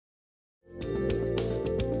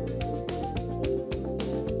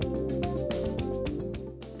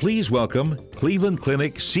Please welcome Cleveland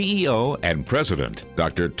Clinic CEO and President,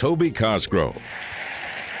 Dr. Toby Cosgrove.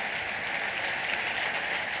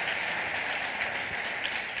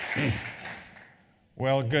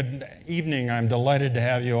 Well, good evening. I'm delighted to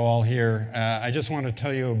have you all here. I just want to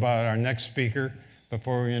tell you about our next speaker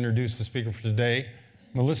before we introduce the speaker for today.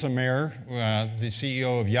 Melissa Mayer, the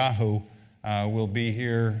CEO of Yahoo, will be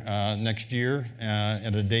here next year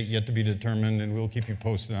at a date yet to be determined, and we'll keep you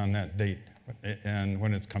posted on that date and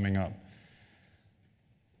when it's coming up.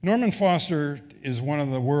 Norman Foster is one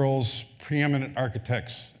of the world's preeminent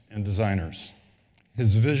architects and designers.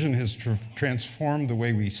 His vision has transformed the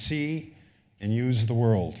way we see and use the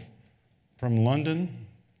world, from London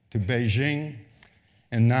to Beijing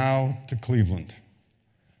and now to Cleveland.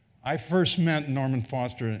 I first met Norman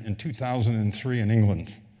Foster in 2003 in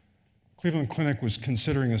England. Cleveland Clinic was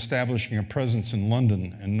considering establishing a presence in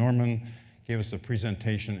London, and Norman gave us a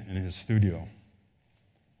presentation in his studio.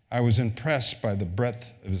 I was impressed by the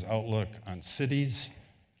breadth of his outlook on cities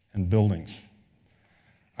and buildings.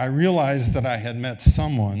 I realized that I had met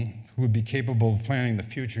someone who would be capable of planning the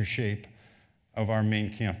future shape of our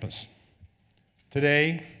main campus.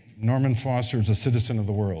 Today, Norman Foster is a citizen of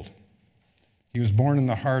the world. He was born in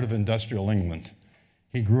the heart of industrial England.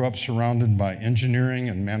 He grew up surrounded by engineering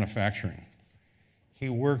and manufacturing. He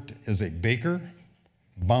worked as a baker,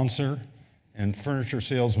 bouncer, and furniture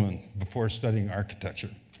salesman before studying architecture.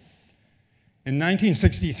 In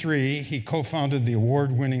 1963, he co-founded the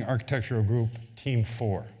award-winning architectural group Team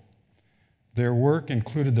 4. Their work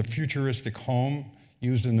included the futuristic home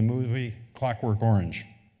used in the movie Clockwork Orange.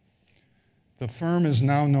 The firm is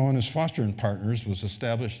now known as Foster & Partners, was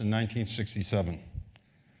established in 1967.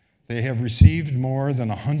 They have received more than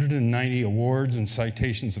 190 awards and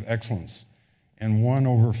citations of excellence and won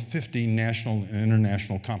over 50 national and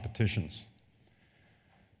international competitions.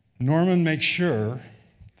 Norman makes sure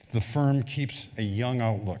the firm keeps a young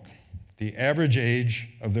outlook. The average age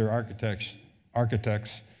of their architects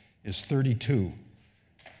is 32,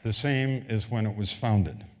 the same as when it was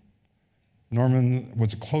founded. Norman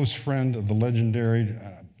was a close friend of the legendary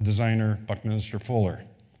designer Buckminster Fuller.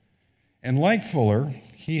 And like Fuller,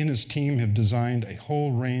 he and his team have designed a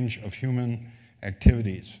whole range of human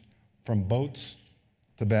activities, from boats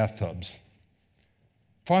to bathtubs.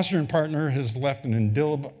 Foster & Partner has left an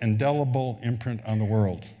indelible imprint on the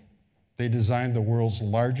world. They designed the world's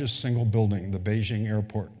largest single building, the Beijing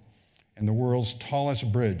Airport, and the world's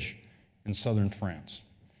tallest bridge in southern France.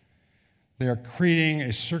 They are creating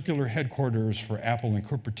a circular headquarters for Apple in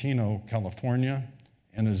Cupertino, California,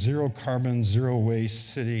 and a zero-carbon,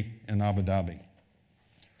 zero-waste city in Abu Dhabi.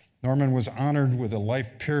 Norman was honored with a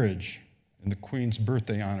life peerage in the Queen's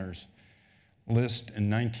birthday honors list in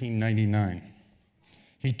 1999.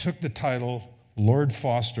 He took the title Lord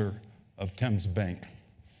Foster of Thames Bank.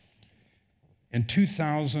 In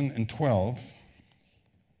 2012,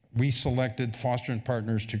 we selected Foster &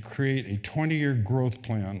 Partners to create a 20-year growth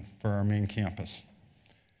plan for our main campus.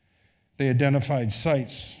 They identified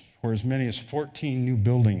sites for as many as 14 new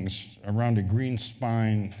buildings around a green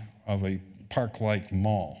spine of a park-like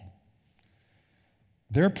mall.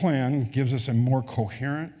 Their plan gives us a more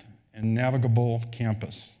coherent and navigable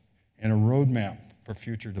campus and a roadmap for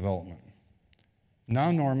future development.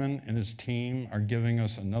 Now Norman and his team are giving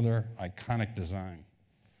us another iconic design.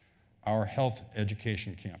 Our health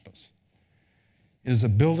education campus is a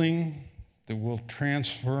building that will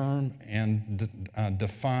transform and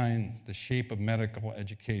define the shape of medical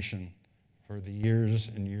education for the years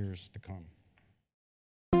and years to come.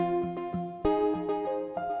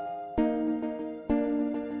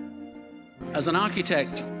 As an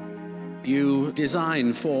architect, you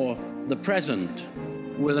design for the present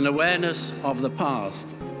with an awareness of the past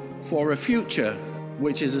for a future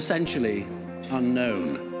which is essentially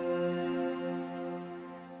unknown.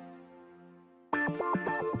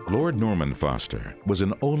 Lord Norman Foster was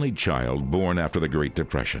an only child born after the Great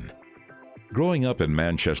Depression. Growing up in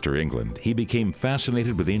Manchester, England, he became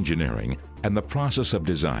fascinated with engineering and the process of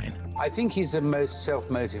design. I think he's the most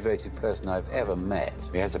self-motivated person I've ever met.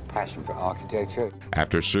 He has a passion for architecture.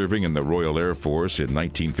 After serving in the Royal Air Force in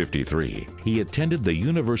 1953, he attended the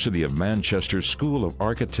University of Manchester School of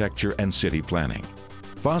Architecture and City Planning.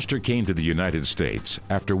 Foster came to the United States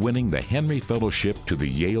after winning the Henry Fellowship to the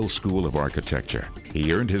Yale School of Architecture.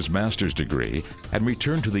 He earned his master's degree and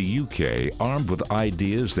returned to the UK armed with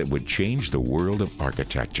ideas that would change the world of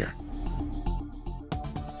architecture.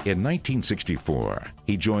 In 1964,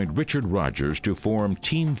 he joined Richard Rogers to form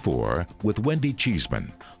Team 4 with Wendy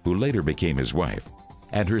Cheeseman, who later became his wife,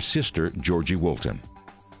 and her sister, Georgie Woolton.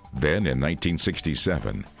 Then in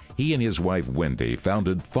 1967, he and his wife Wendy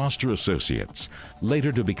founded Foster Associates,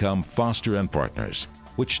 later to become Foster and Partners,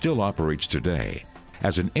 which still operates today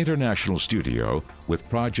as an international studio with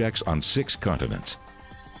projects on 6 continents.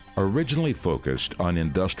 Originally focused on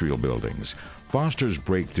industrial buildings, Foster's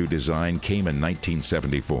breakthrough design came in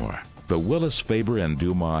 1974. The Willis, Faber and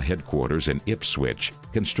Dumas headquarters in Ipswich,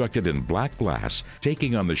 constructed in black glass,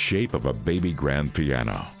 taking on the shape of a baby grand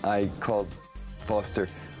piano. I called Foster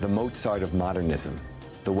the Mozart of modernism.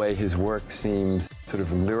 The way his work seems sort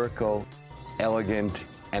of lyrical, elegant,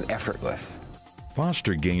 and effortless.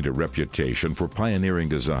 Foster gained a reputation for pioneering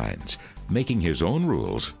designs, making his own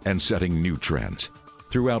rules and setting new trends.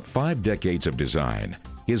 Throughout 5 decades of design,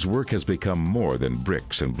 his work has become more than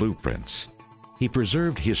bricks and blueprints. He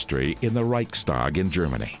preserved history in the Reichstag in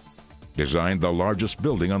Germany, designed the largest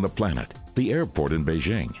building on the planet, the airport in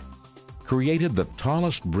Beijing, created the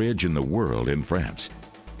tallest bridge in the world in France,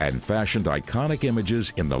 and fashioned iconic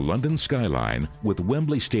images in the London skyline with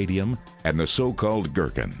Wembley Stadium and the so-called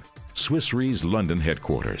Gherkin, Swiss Re's London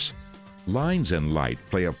headquarters. Lines and light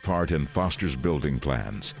play a part in Foster's building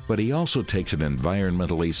plans, but he also takes an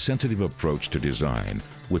environmentally sensitive approach to design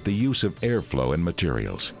with the use of airflow and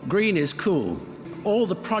materials. Green is cool. All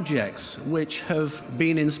the projects which have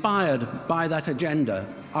been inspired by that agenda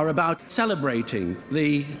are about celebrating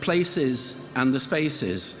the places and the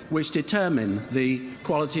spaces which determine the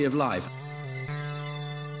quality of life.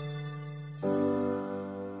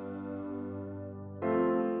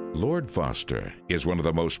 Lord Foster is one of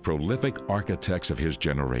the most prolific architects of his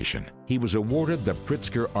generation. He was awarded the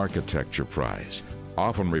Pritzker Architecture Prize,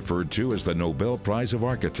 often referred to as the Nobel Prize of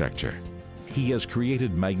Architecture. He has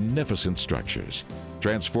created magnificent structures,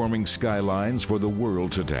 transforming skylines for the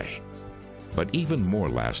world today. But even more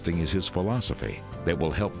lasting is his philosophy that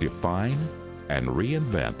will help define and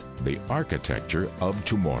reinvent the architecture of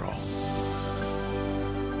tomorrow.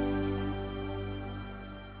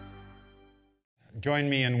 Join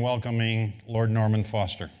me in welcoming Lord Norman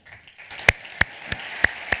Foster.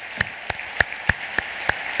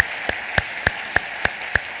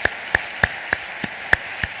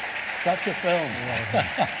 Such a film.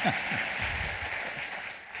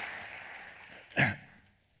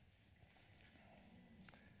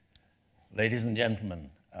 Ladies and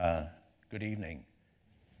gentlemen, good evening.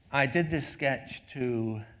 I did this sketch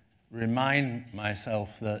to remind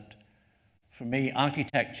myself that, for me,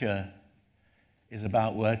 architecture is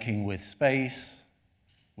about working with space,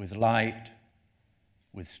 with light,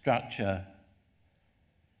 with structure,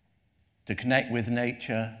 to connect with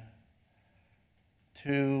nature,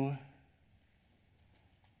 to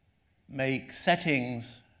make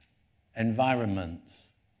settings, environments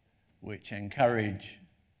which encourage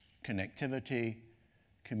connectivity,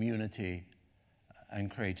 community,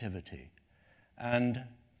 and creativity. And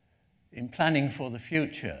in planning for the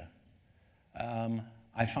future,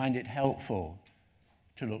 I find it helpful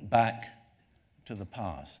to look back to the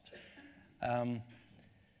past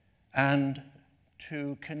and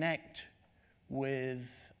to connect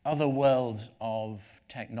with other worlds of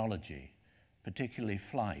technology, particularly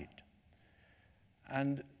flight.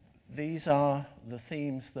 And these are the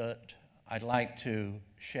themes that I'd like to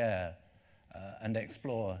share and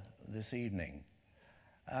explore this evening.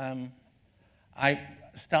 I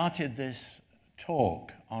started this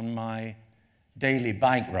talk on my daily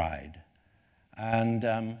bike ride,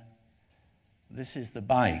 and this is the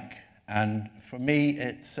bike, and for me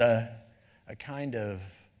it's a kind of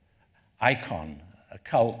icon, a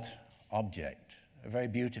cult object, a very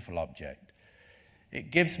beautiful object. It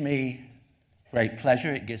gives me great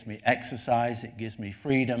pleasure, it gives me exercise, it gives me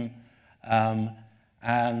freedom,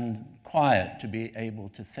 and quiet to be able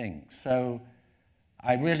to think. So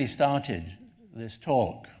I really started this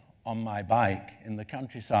talk on my bike in the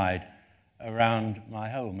countryside around my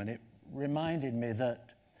home, and it reminded me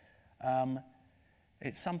that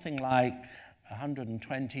it's something like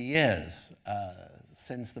 120 years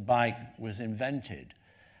since the bike was invented,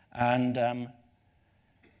 and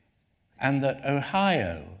that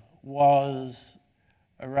Ohio was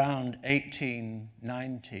around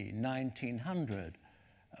 1890, 1900,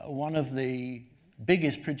 one of the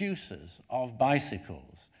biggest producers of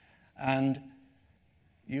bicycles. And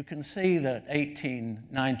you can see that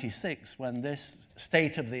 1896, when this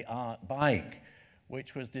state-of-the-art bike,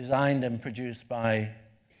 which was designed and produced by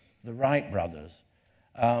the Wright brothers,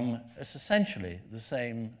 it's essentially the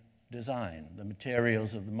same design. The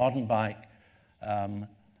materials of the modern bike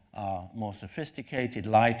are more sophisticated,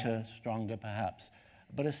 lighter, stronger perhaps,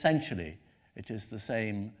 but essentially it is the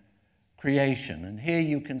same creation. And here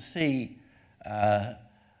you can see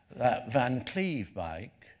that Van Cleve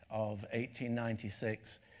bike of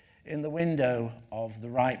 1896 in the window of the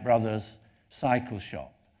Wright brothers' cycle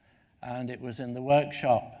shop. And it was in the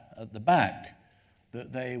workshop at the back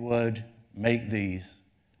that they would make these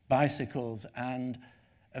bicycles, and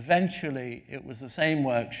eventually it was the same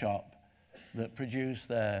workshop that produced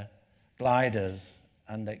their gliders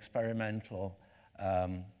and experimental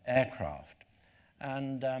aircraft.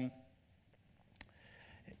 And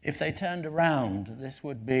if they turned around, this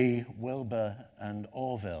would be Wilbur and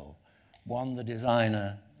Orville, one the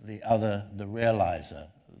designer, the other the realizer,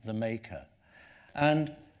 the maker.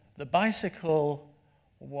 And the bicycle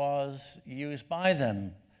was used by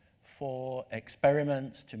them for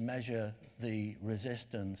experiments to measure the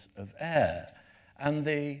resistance of air. And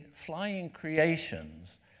the flying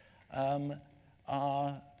creations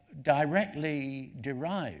are directly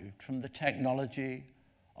derived from the technology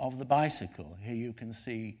of the bicycle. Here you can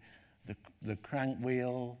see the crank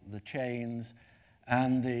wheel, the chains,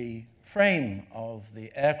 and the frame of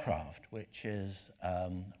the aircraft, which is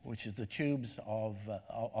the tubes of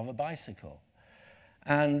a bicycle.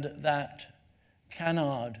 And that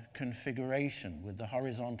canard configuration with the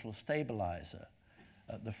horizontal stabilizer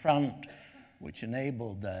at the front, which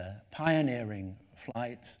enabled their pioneering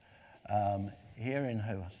flights here in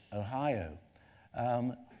Ohio,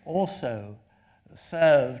 also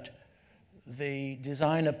served the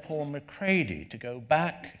designer Paul McCready to go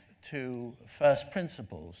back to first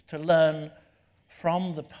principles, to learn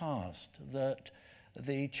from the past that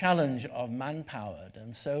the challenge of man-powered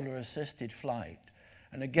and solar-assisted flight,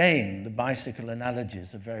 and again, the bicycle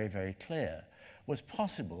analogies are very, very clear, was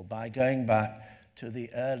possible by going back to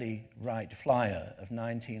the early Wright Flyer of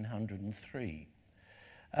 1903.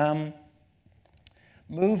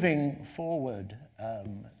 Moving forward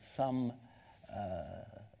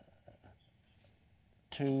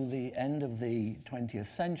to the end of the 20th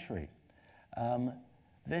century,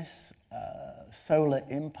 this solar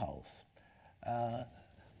impulse,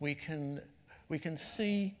 we can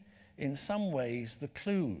see in some ways the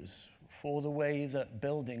clues for the way that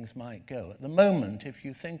buildings might go. At the moment, if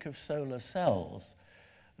you think of solar cells,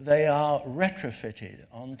 they are retrofitted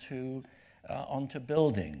onto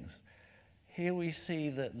buildings. Here we see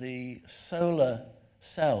that the solar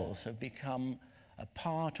cells have become a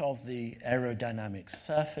part of the aerodynamic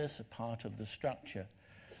surface, a part of the structure.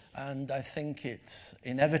 And I think it's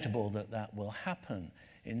inevitable that that will happen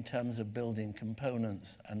in terms of building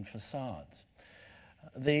components and facades.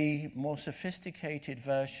 The more sophisticated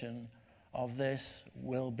version of this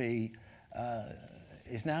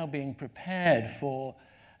is now being prepared for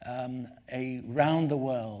a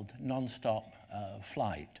round-the-world, non-stop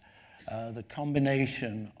flight. The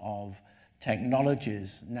combination of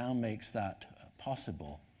technologies now makes that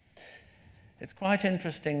possible. It's quite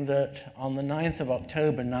interesting that on the 9th of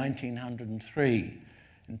October 1903,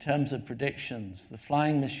 in terms of predictions, the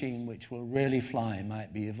flying machine which will really fly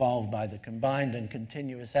might be evolved by the combined and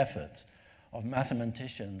continuous efforts of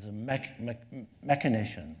mathematicians and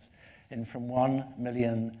mechanicians in from 1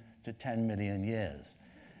 million to 10 million years.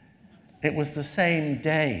 It was the same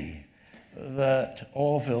day that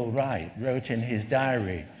Orville Wright wrote in his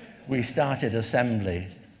diary, "We started assembly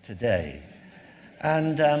today."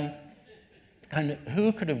 And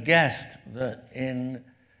who could have guessed that in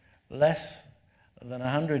less than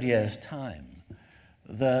 100 years' time,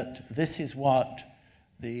 that this is what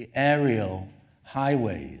the aerial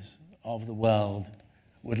highways of the world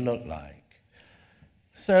would look like.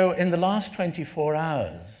 So in the last 24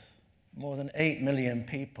 hours, more than 8 million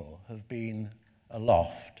people have been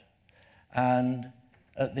aloft. And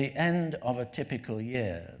at the end of a typical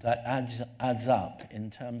year, that adds up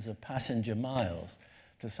in terms of passenger miles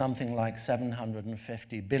to something like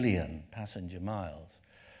 750 billion passenger miles.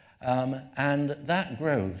 And that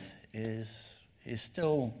growth is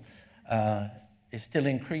still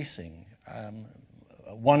increasing.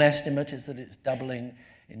 One estimate is that it's doubling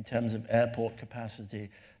in terms of airport capacity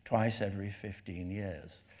twice every 15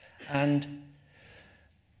 years. And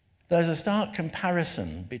there's a stark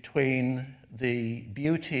comparison between the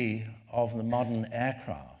beauty of the modern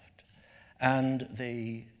aircraft and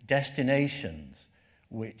the destinations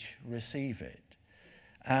which receive it.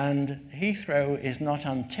 And Heathrow is not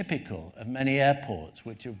untypical of many airports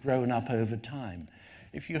which have grown up over time.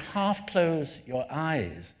 If you half close your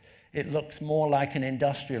eyes, it looks more like an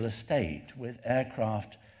industrial estate with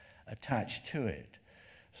aircraft attached to it.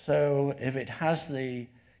 So if it has the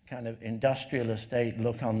kind of industrial estate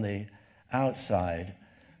look on the outside,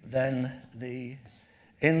 then the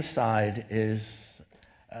inside is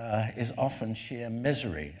often sheer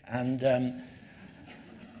misery. And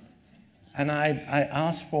I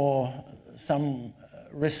asked for some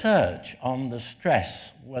research on the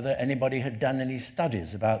stress, whether anybody had done any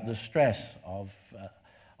studies about the stress of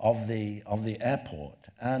the airport.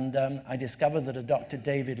 And I discovered that a Dr.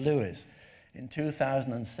 David Lewis in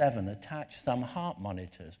 2007 attached some heart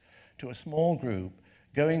monitors to a small group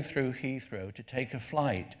going through Heathrow to take a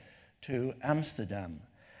flight to Amsterdam.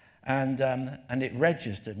 And it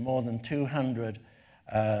registered more than 200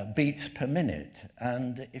 beats per minute.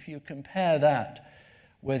 And if you compare that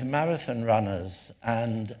with marathon runners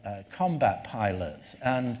and combat pilots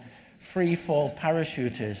and free-fall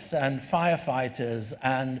parachutists and firefighters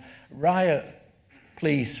and riot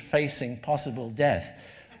police facing possible death,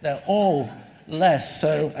 they're all less.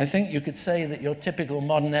 So I think you could say that your typical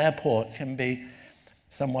modern airport can be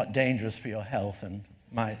somewhat dangerous for your health and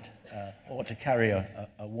might ought to carry a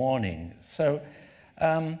warning. So,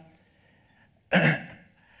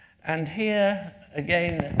 and here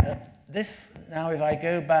again, this now, if I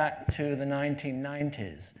go back to the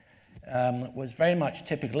 1990s, was very much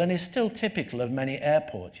typical and is still typical of many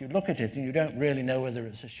airports. You look at it and you don't really know whether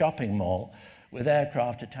it's a shopping mall with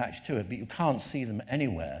aircraft attached to it, but you can't see them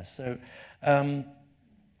anywhere. So, and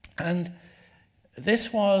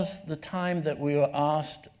this was the time that we were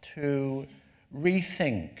asked to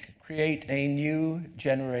rethink, create a new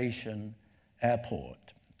generation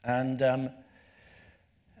airport. And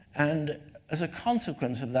as a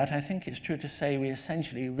consequence of that, I think it's true to say we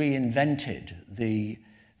essentially reinvented the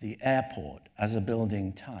airport as a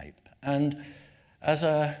building type. And as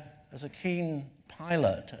a keen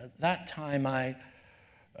pilot, at that time I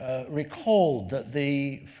recalled that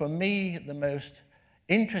for me, the most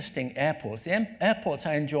interesting airports, the airports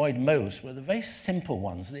I enjoyed most were the very simple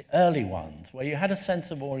ones, the early ones, where you had a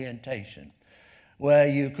sense of orientation, where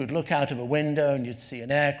you could look out of a window and you'd see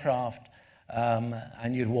an aircraft,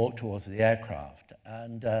 and you'd walk towards the aircraft.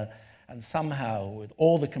 And somehow, with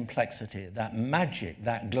all the complexity, that magic,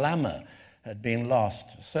 that glamour had been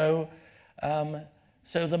lost. So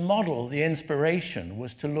the model, the inspiration,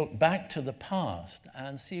 was to look back to the past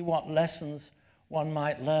and see what lessons one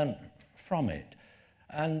might learn from it.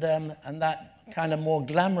 And that kind of more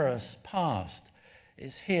glamorous past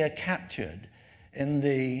is here captured in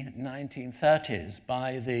the 1930s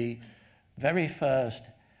by the very first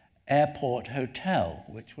airport hotel,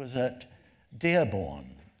 which was at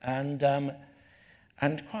Dearborn. And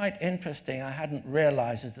quite interesting, I hadn't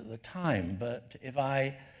realized it at the time, but if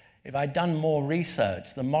I'd done more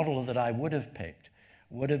research, the model that I would have picked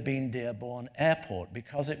would have been Dearborn Airport,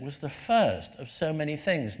 because it was the first of so many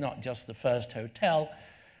things, not just the first hotel,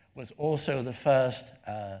 was also the first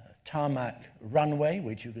tarmac runway,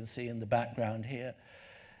 which you can see in the background here.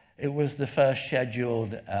 It was the first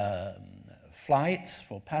scheduled flights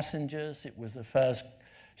for passengers. It was the first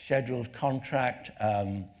scheduled contract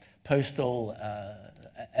postal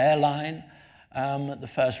airline,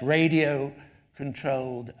 the first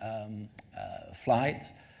radio-controlled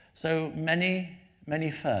flights. So many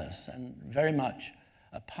firsts, and very much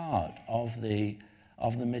a part of the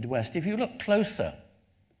Midwest. If you look closer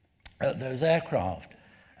at those aircraft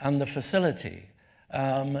and the facility,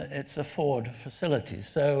 it's a Ford facility.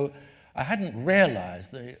 So I hadn't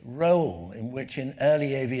realized the role in which in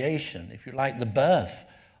early aviation, if you like, the birth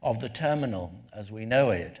of the terminal as we know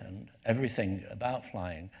it and everything about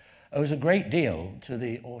flying, owes a great deal to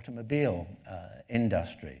the automobile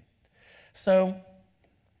industry. So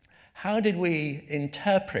how did we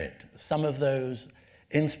interpret some of those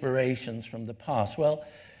inspirations from the past? Well,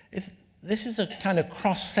 this is a kind of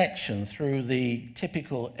cross-section through the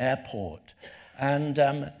typical airport, and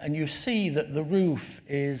you see that the roof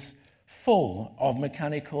is full of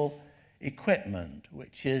mechanical equipment,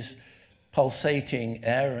 which is pulsating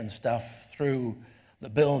air and stuff through the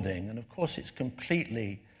building, and of course it's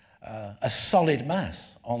completely a solid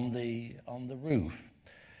mass on the roof.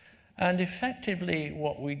 And effectively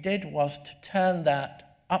what we did was to turn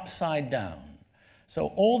that upside down.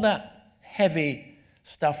 So all that heavy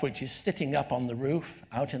stuff which is sitting up on the roof,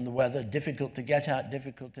 out in the weather, difficult to get at,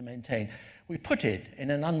 difficult to maintain, we put it in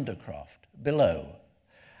an undercroft below,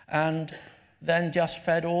 and then just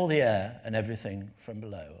fed all the air and everything from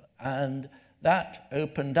below. And that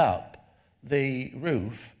opened up the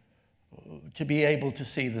roof to be able to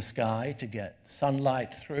see the sky, to get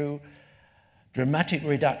sunlight through, dramatic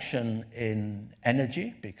reduction in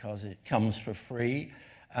energy because it comes for free,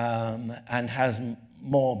 and has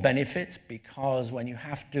more benefits because when you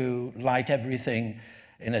have to light everything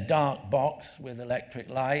in a dark box with electric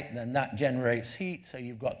light, then that generates heat, so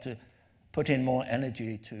you've got to put in more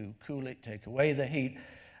energy to cool it, take away the heat,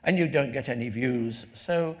 and you don't get any views.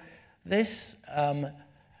 So this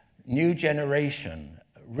new generation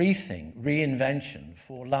reinvention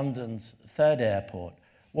for London's third airport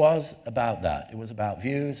was about that. It was about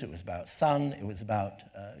views, it was about sun, it was about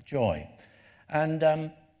joy.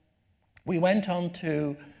 And we went on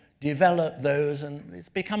to develop those, and it's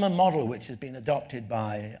become a model which has been adopted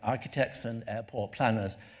by architects and airport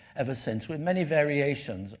planners ever since, with many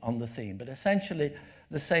variations on the theme, but essentially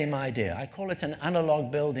the same idea. I call it an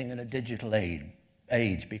analog building in a digital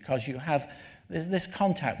age because you have this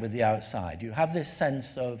contact with the outside. You have this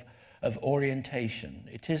sense of orientation.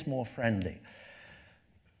 It is more friendly.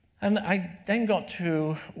 And I then got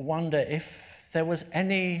to wonder if there was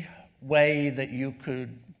any way that you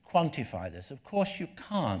could quantify this. Of course you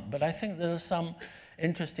can't, but I think there are some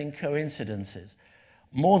interesting coincidences,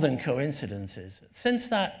 more than coincidences.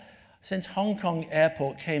 Since Hong Kong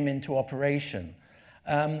Airport came into operation,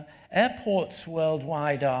 airports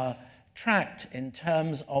worldwide are tracked in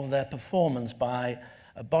terms of their performance by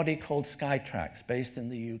a body called Skytrax, based in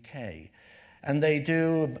the UK. And they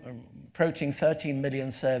do approaching 13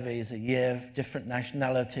 million surveys a year, different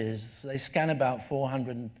nationalities. They scan about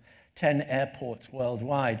 410 airports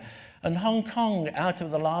worldwide. And Hong Kong, out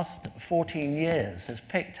of the last 14 years, has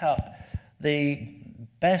picked up the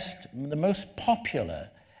most popular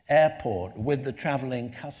airport with the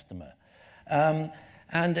traveling customer.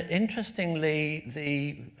 And interestingly,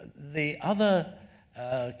 the other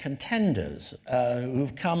contenders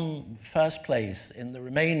who've come first place in the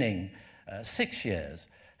remaining 6 years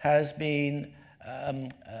has been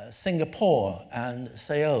Singapore and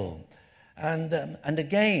Seoul. And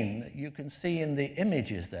again, you can see in the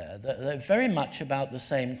images there that they're very much about the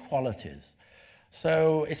same qualities.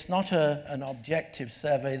 So it's not an objective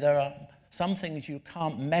survey. There are some things you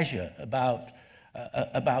can't measure about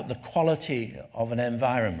the quality of an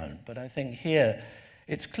environment. But I think here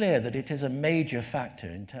it's clear that it is a major factor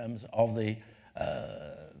in terms of the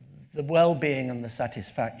well-being and the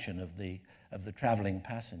satisfaction of the traveling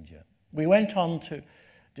passenger. We went on to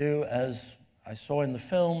do, as I saw in the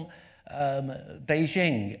film,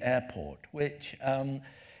 Beijing Airport, which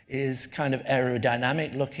is kind of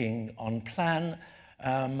aerodynamic looking on plan,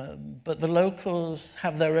 but the locals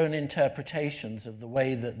have their own interpretations of the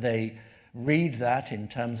way that they read that in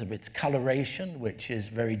terms of its coloration, which is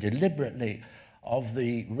very deliberately of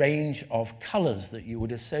the range of colors that you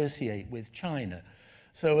would associate with China.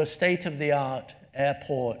 So a state-of-the-art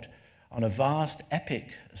airport on a vast,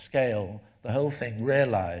 epic scale, the whole thing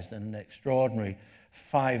realized in an extraordinary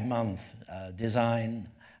 5-month design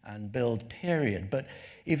and build period, but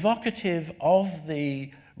evocative of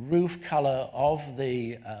the roof color of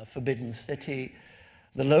the Forbidden City.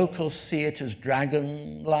 The locals see it as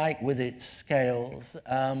dragon-like with its scales.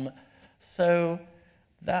 So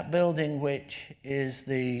that building, which is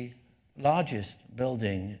the largest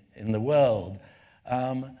building in the world,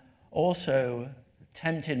 also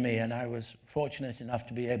tempted me, and I was fortunate enough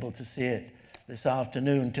to be able to see it this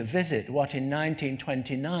afternoon, to visit what in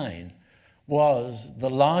 1929 was the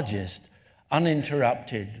largest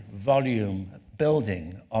uninterrupted volume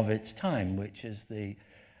building of its time, which is the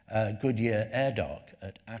Goodyear Air Dock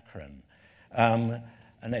at Akron.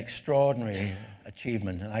 An extraordinary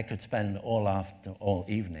achievement, and I could spend all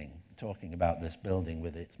evening talking about this building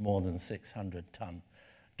with its more than 600-ton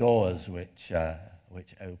doors which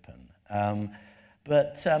open.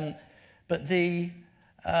 But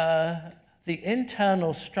the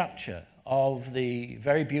internal structure of the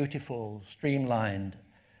very beautiful streamlined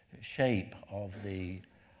shape of the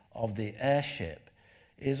airship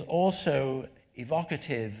is also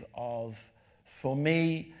evocative of, for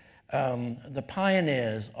me, the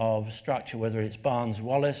pioneers of structure, whether it's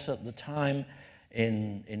Barnes-Wallis at the time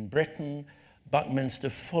in Britain, Buckminster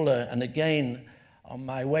Fuller, and again, on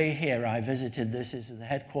my way here, I visited, this is the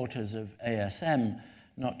headquarters of ASM,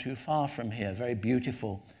 not too far from here, very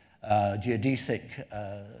beautiful geodesic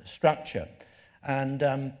structure. And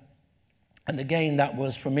again, that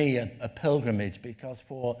was for me a pilgrimage, because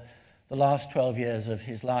for the last 12 years of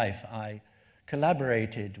his life, I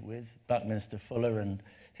collaborated with Buckminster Fuller and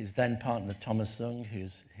his then partner Thomas Zung,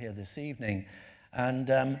 who's here this evening, and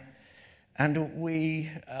we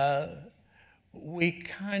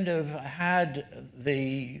kind of had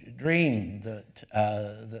the dream that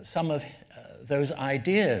some of those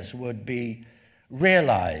ideas would be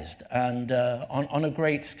realized, and on a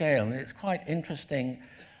great scale. And it's quite interesting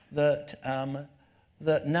that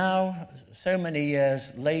that now, so many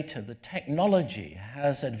years later, the technology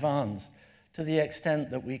has advanced to the extent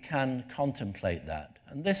that we can contemplate that.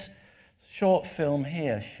 And this short film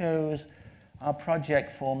here shows our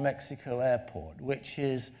project for Mexico Airport, which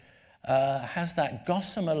is has that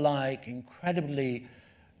gossamer-like, incredibly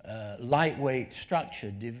lightweight structure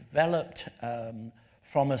developed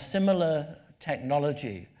from a similar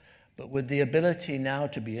technology, but with the ability now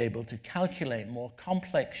to be able to calculate more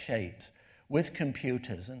complex shapes with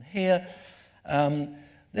computers. And here,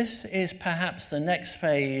 this is perhaps the next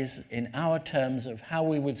phase in our terms of how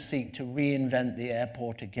we would seek to reinvent the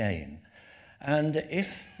airport again. And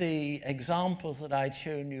if the examples that I'd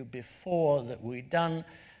shown you before that we'd done,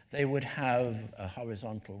 they would have a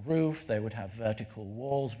horizontal roof, they would have vertical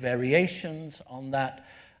walls, variations on that,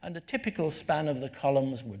 and a typical span of the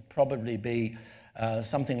columns would probably be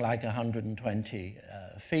something like 120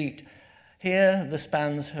 feet. Here, the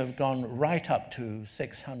spans have gone right up to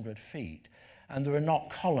 600 feet, and there are not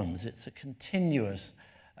columns, it's a continuous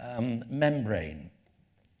membrane.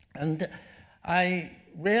 And I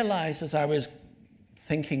realized as I was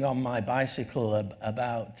thinking on my bicycle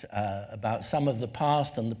about some of the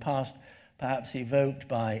past, and the past perhaps evoked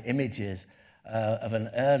by images of an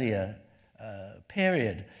earlier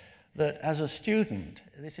period, that as a student,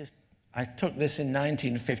 I took this in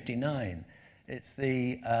 1959. It's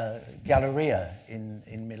the Galleria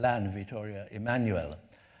in Milan, Vittorio Emanuele.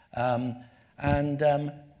 And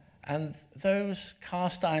those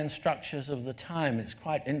cast iron structures of the time, it's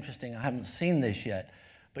quite interesting, I haven't seen this yet,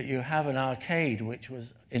 but you have an arcade which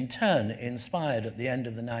was in turn inspired at the end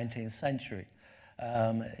of the 19th century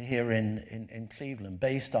here in Cleveland,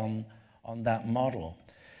 based on that model.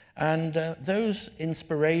 And those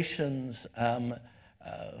inspirations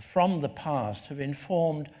from the past have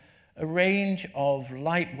informed a range of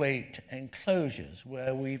lightweight enclosures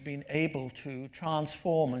where we've been able to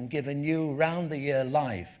transform and give a new round-the-year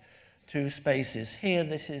life to spaces. Here,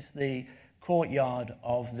 this is the courtyard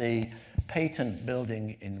of the Patent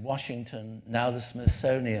Building in Washington, now the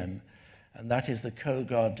Smithsonian, and that is the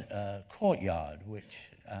Kogod Courtyard, which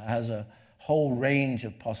has a whole range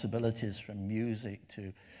of possibilities from music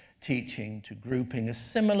to teaching to grouping. A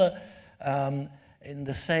similar, in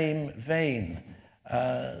the same vein,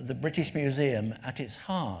 the British Museum at its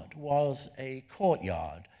heart was a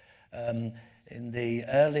courtyard in the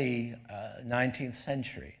early 19th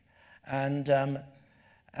century. And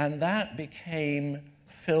that became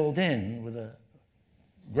filled in with a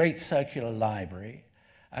great circular library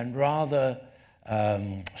and rather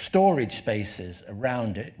storage spaces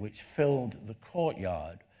around it, which filled the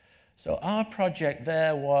courtyard. So our project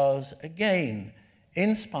there was, again,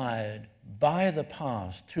 inspired by the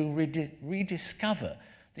past to rediscover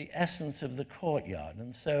the essence of the courtyard.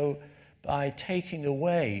 And so by taking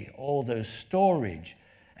away all those storage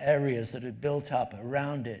areas that had built up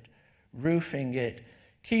around it, roofing it,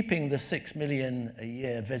 keeping the 6 million a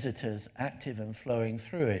year visitors active and flowing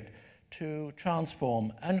through it, to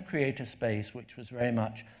transform and create a space which was very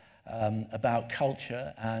much about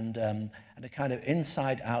culture and a kind of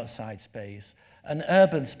inside-outside space, an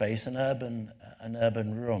urban space, an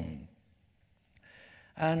urban room.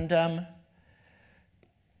 And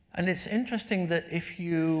it's interesting that if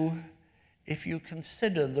you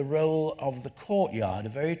consider the role of the courtyard, a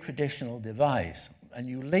very traditional device, and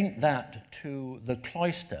you link that to the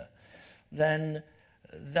cloister, then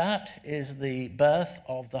that is the birth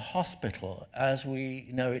of the hospital as we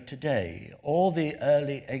know it today. All the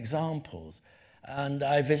early examples, and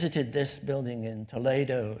I visited this building in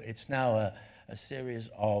Toledo. It's now a series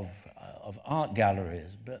of art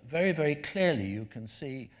galleries, but very, very clearly you can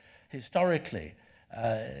see historically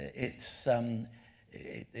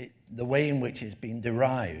the way in which it's been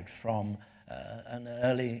derived from an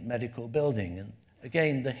early medical building. And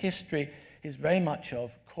again, the history is very much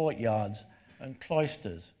of courtyards and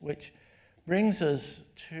cloisters, which brings us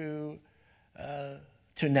to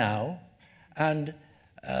now, and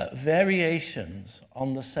variations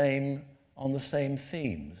on the same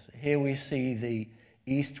themes. Here we see the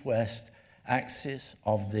east-west axis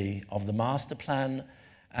of the master plan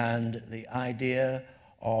and the idea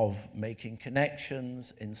of making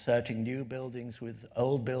connections, inserting new buildings with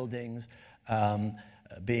old buildings,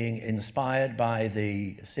 being inspired by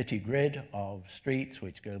the city grid of streets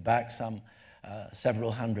which go back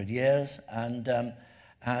several hundred years, and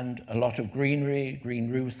a lot of greenery,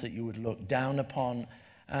 green roofs that you would look down upon,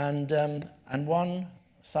 and one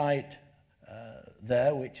site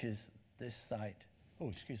there, which is this site,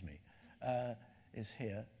 is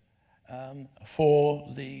here, for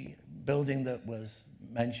the building that was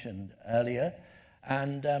mentioned earlier,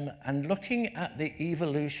 and looking at the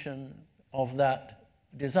evolution of that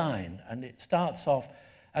design. And it starts off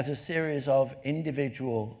as a series of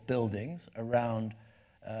individual buildings around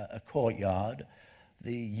a courtyard,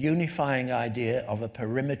 the unifying idea of a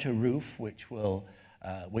perimeter roof which will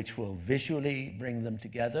visually bring them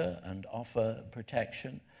together and offer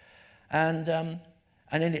protection. And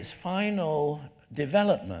in its final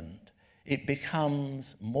development, it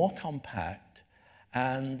becomes more compact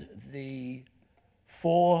and the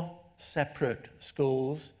 4 separate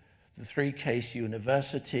schools, the 3-case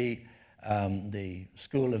university, the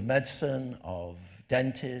School of Medicine, of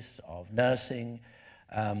Dentists, of Nursing,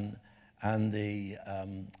 and the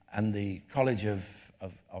College of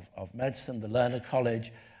Medicine, the Lerner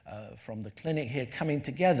College, from the clinic here, coming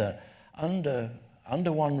together under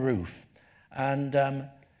one roof, and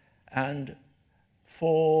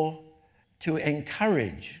to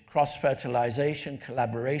encourage cross-fertilization,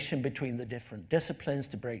 collaboration between the different disciplines,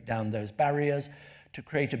 to break down those barriers, to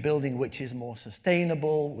create a building which is more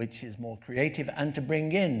sustainable, which is more creative, and to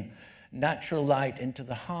bring in natural light into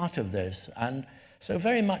the heart of this. And so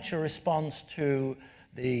very much a response to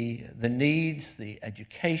the needs, the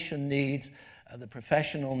education needs, the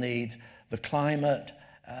professional needs, the climate,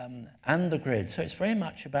 and the grid. So it's very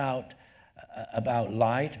much about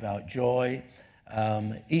light, about joy.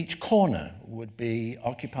 Each corner would be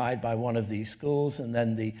occupied by one of these schools, and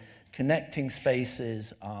then the connecting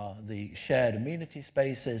spaces are the shared amenity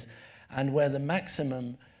spaces, and where the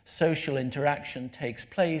maximum social interaction takes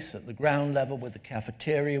place at the ground level with the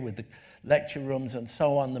cafeteria, with the lecture rooms and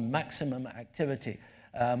so on, the maximum activity,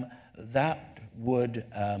 that would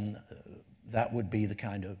be the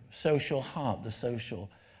kind of social heart, the social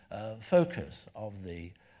focus of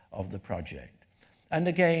the project. And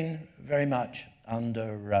again, very much under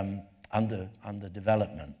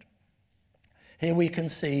development. Here we can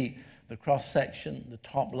see the cross-section, the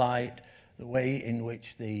top light, the way in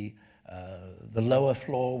which the lower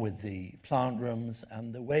floor with the plant rooms,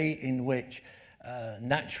 and the way in which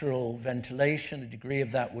natural ventilation, a degree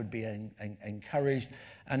of that would be encouraged,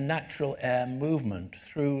 and natural air movement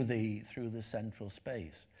through the central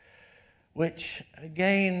space. Which,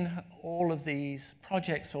 again, all of these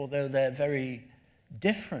projects, although they're very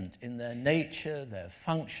different in their nature, their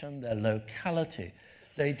function, their locality,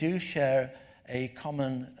 they do share a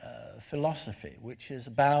common philosophy, which is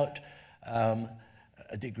about a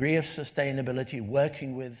degree of sustainability,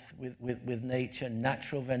 working with nature,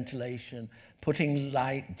 natural ventilation, putting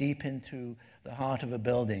light deep into the heart of a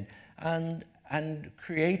building, and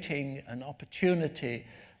creating an opportunity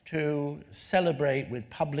to celebrate with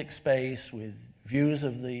public space, with views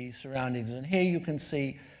of the surroundings. And here you can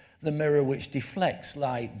see the mirror which deflects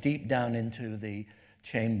light deep down into the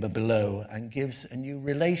chamber below and gives a new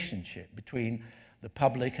relationship between the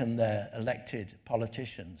public and their elected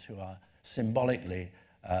politicians, who are symbolically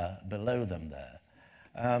below them there.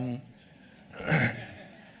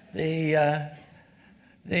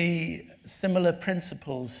 The similar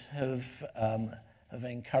principles have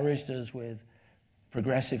encouraged us with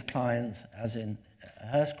progressive clients, as in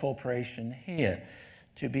Hearst Corporation here,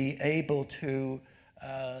 to be able to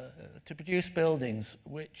produce buildings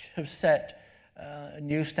which have set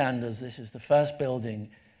new standards. This is the first building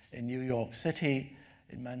in New York City,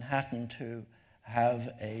 in Manhattan, to have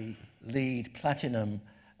a LEED Platinum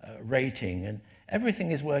rating, and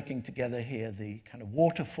everything is working together here. The kind of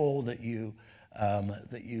waterfall that you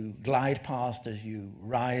glide past as you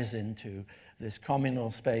rise into this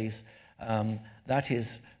communal space, that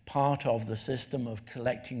is part of the system of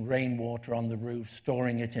collecting rainwater on the roof,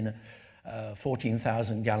 storing it in a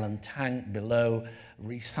 14,000-gallon tank below,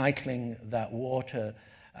 recycling that water.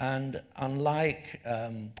 And unlike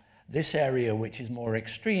this area, which is more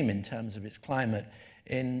extreme in terms of its climate,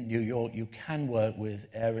 in New York, you can work with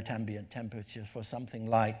air at ambient temperature for something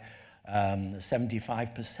like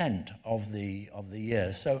 75% of the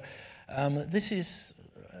year. So this is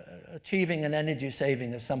achieving an energy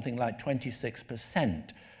saving of something like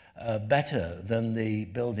 26% better than the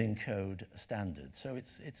building code standard. So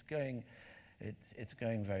it's going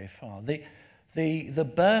very far. The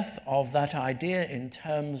birth of that idea in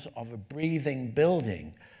terms of a breathing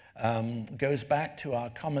building goes back to our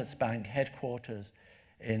Commerzbank headquarters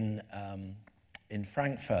in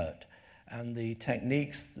Frankfurt, and the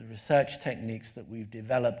techniques, the research techniques that we've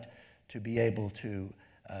developed to be able to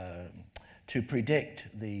predict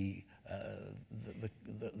the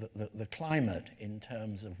climate in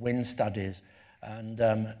terms of wind studies, and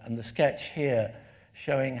the sketch here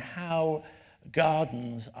showing how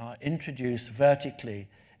gardens are introduced vertically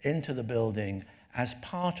into the building as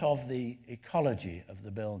part of the ecology of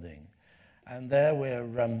the building. And there we're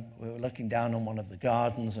looking down on one of the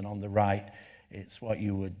gardens, and on the right, it's what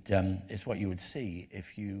you would see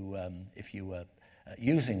if you were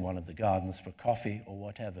using one of the gardens for coffee or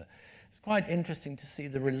whatever. It's quite interesting to see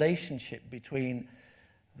the relationship between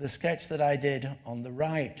the sketch that I did on the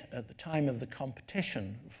right at the time of the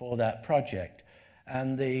competition for that project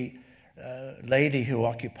and the lady who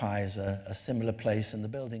occupies a similar place in the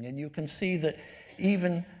building. And you can see that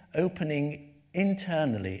even opening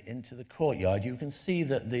internally into the courtyard, you can see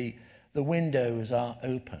that the windows are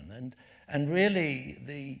open. And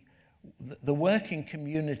really, the working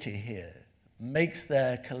community here makes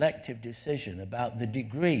their collective decision about the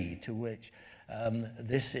degree to which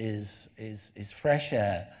this is fresh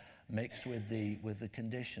air mixed with the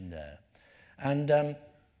conditioned air. And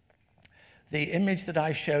the image that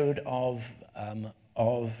I showed of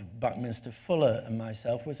Buckminster Fuller and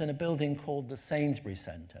myself was in a building called the Sainsbury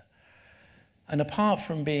Centre. And apart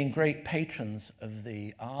from being great patrons of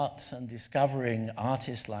the arts and discovering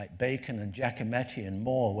artists like Bacon and Giacometti and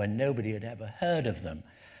more when nobody had ever heard of them,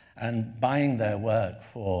 and buying their work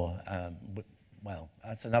for, well,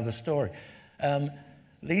 that's another story.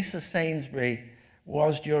 Lisa Sainsbury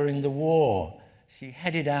was, during the war, she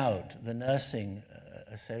headed out the Nursing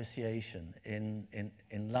Association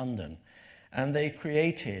in London, and they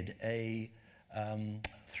created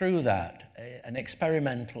through that, an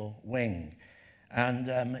experimental wing.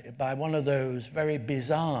 And by one of those very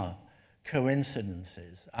bizarre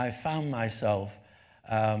coincidences, I found myself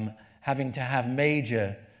having to have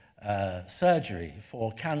major surgery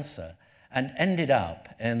for cancer and ended up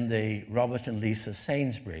in the Robert and Lisa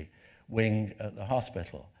Sainsbury wing at the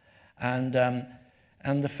hospital. And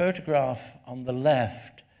the photograph on the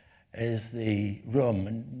left is the room.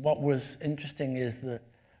 And what was interesting is that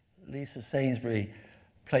Lisa Sainsbury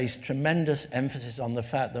placed tremendous emphasis on the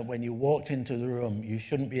fact that when you walked into the room, you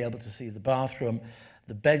shouldn't be able to see the bathroom.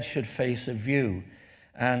 The bed should face a view.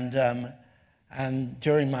 And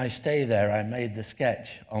during my stay there, I made the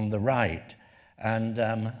sketch on the right. And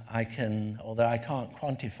although I can't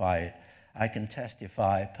quantify it, I can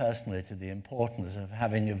testify personally to the importance of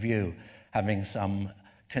having a view, having some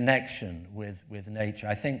connection with nature.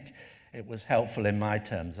 I think it was helpful in my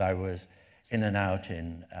terms. I was in and out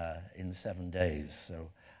in 7 days, so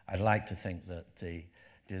I'd like to think that the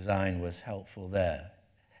design was helpful there.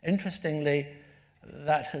 Interestingly,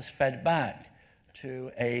 that has fed back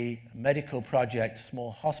to a medical project,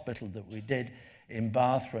 small hospital that we did in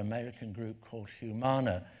Bath for an American group called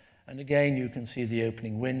Humana. And again, you can see the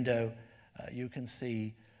opening window, you can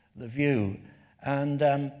see the view. And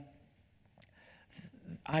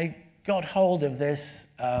I got hold of this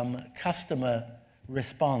customer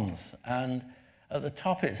response, and at the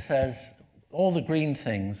top it says, all the green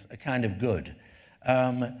things are kind of good,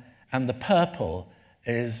 and the purple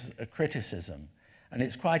is a criticism. And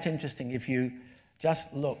it's quite interesting if you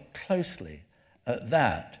just look closely at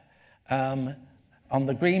that. On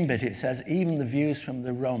the green bit it says, even the views from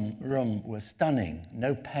the room were stunning,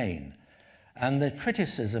 no pain. And the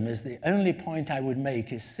criticism is, the only point I would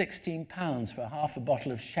make is £16 for half a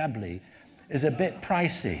bottle of Chablis is a bit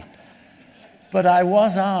pricey. But I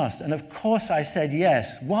was asked, and of course I said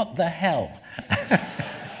yes. What the hell?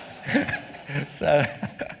 So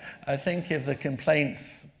I think if the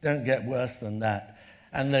complaints don't get worse than that,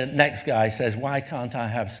 and the next guy says, why can't I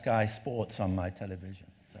have Sky Sports on my television?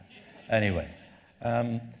 So anyway,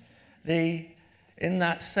 in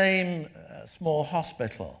that same small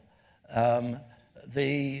hospital,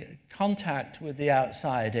 the contact with the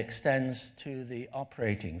outside extends to the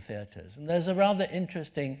operating theatres. And there's a rather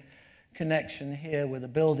interesting connection here with a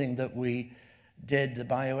building that we did, the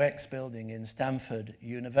BioX building in Stanford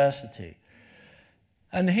University.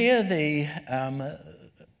 And here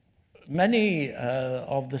many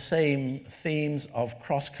of the same themes of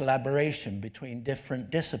cross-collaboration between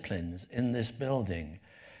different disciplines in this building,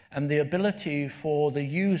 and the ability for the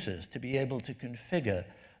users to be able to configure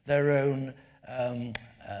their own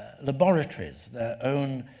laboratories, their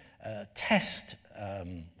own test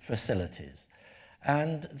facilities.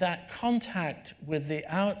 And that contact with the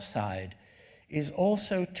outside is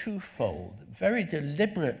also twofold. Very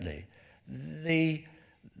deliberately,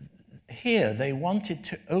 here they wanted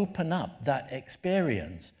to open up that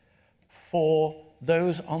experience for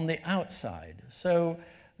those on the outside. So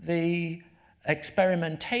the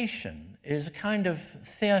experimentation is a kind of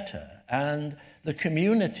theatre, and the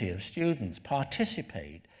community of students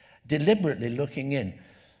participate, deliberately looking in.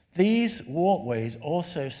 These walkways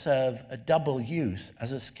also serve a double use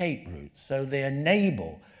as escape routes, so they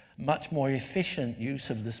enable much more efficient use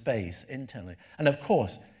of the space internally. And of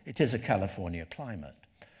course, it is a California climate.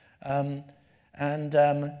 And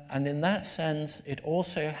in that sense, it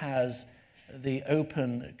also has the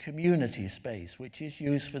open community space, which is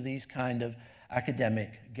used for these kind of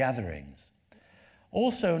academic gatherings.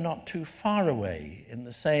 Also, not too far away, in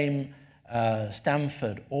the same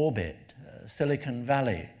Stanford orbit, Silicon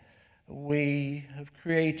Valley, we have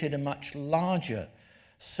created a much larger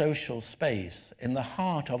social space in the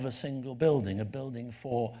heart of a single building, a building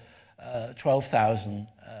for 12,000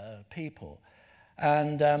 people.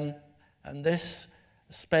 And And this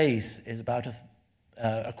space is about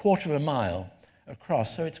a quarter of a mile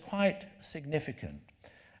across, so it's quite significant.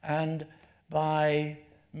 And by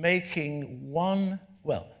making one,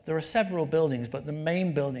 well, there are several buildings, but the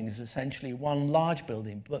main building is essentially one large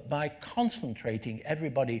building. But by concentrating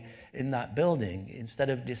everybody in that building, instead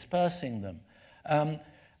of dispersing them,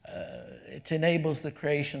 it enables the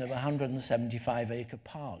creation of a 175-acre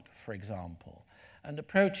park, for example. And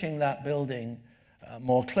approaching that building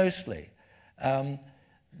more closely,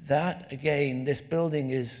 that, again, this building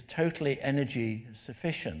is totally energy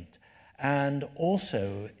sufficient and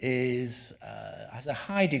also has a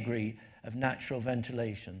high degree of natural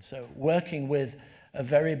ventilation. So working with a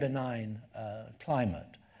very benign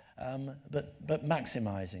climate, but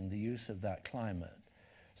maximizing the use of that climate.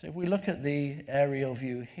 So if we look at the aerial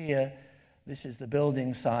view here, this is the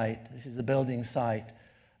building site. This is the building site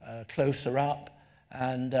closer up,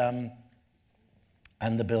 and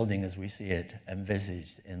the building as we see it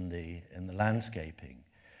envisaged in the landscaping.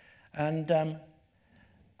 And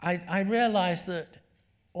I realized that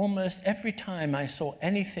almost every time I saw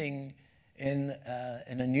anything in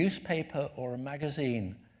a newspaper or a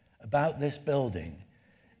magazine about this building,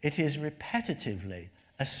 it is repetitively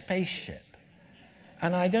a spaceship.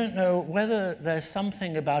 And I don't know whether there's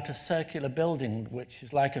something about a circular building which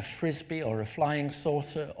is like a frisbee or a flying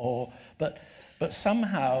saucer, but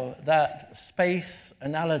somehow that space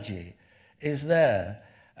analogy is there.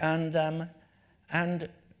 And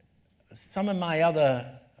some of my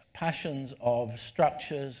other passions of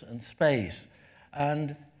structures and space.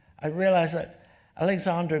 And I realized that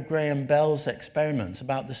Alexander Graham Bell's experiments,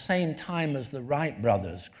 about the same time as the Wright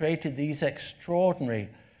brothers, created these extraordinary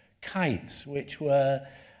kites, which were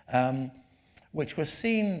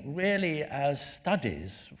seen really as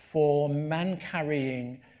studies for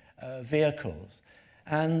man-carrying vehicles,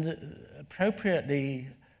 and appropriately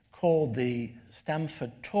called the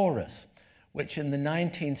Stanford Torus, which in the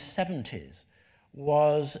 1970s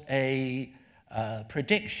was a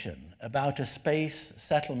prediction about a space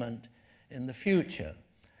settlement in the future.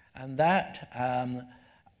 And that,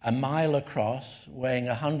 a mile across, weighing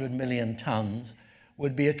 100 million tons,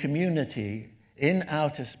 would be a community in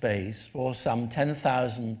outer space for some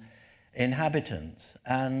 10,000 inhabitants.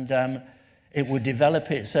 And it would develop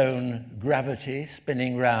its own gravity,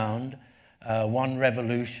 spinning round, one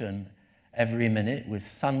revolution every minute with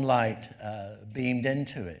sunlight beamed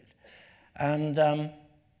into it. And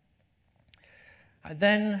I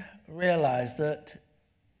then realized that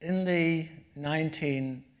in the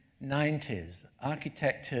 1990s,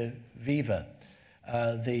 Arquitectura Viva,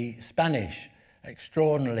 the Spanish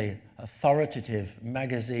extraordinarily authoritative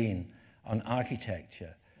magazine on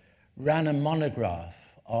architecture, ran a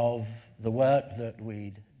monograph of the work that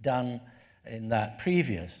we'd done in that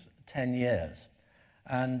previous 10 years.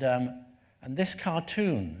 And this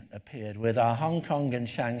cartoon appeared with our Hong Kong and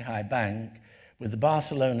Shanghai Bank, with the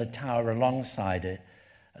Barcelona Tower alongside it,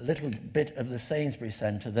 a little bit of the Sainsbury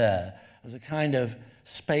Centre there, as a kind of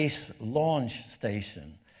space launch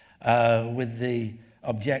station with the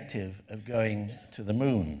objective of going to the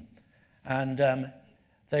moon. And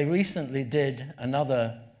they recently did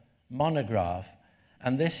another monograph,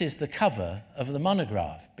 and this is the cover of the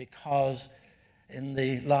monograph, because in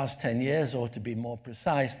the last 10 years, or to be more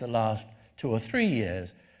precise, the last 2 or 3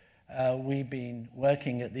 years, we've been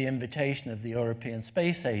working at the invitation of the European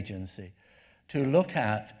Space Agency to look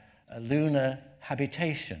at a lunar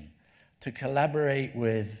habitation, to collaborate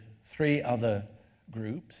with 3 other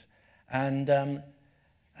groups. And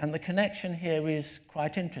the connection here is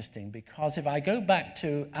quite interesting, because if I go back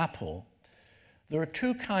to Apple, there are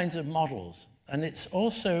 2 kinds of models. And it's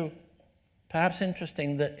also perhaps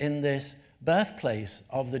interesting that in this birthplace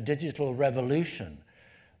of the digital revolution,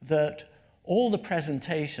 that all the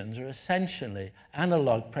presentations are essentially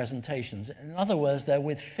analog presentations. In other words, they're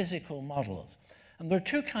with physical models. And there are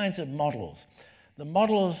 2 kinds of models. The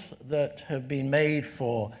models that have been made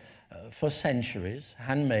for centuries,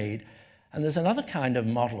 handmade, and there's another kind of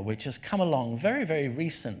model which has come along very, very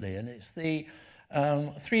recently, and it's the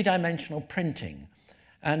 3-dimensional printing.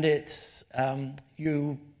 And it's,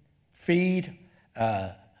 you feed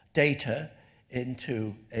data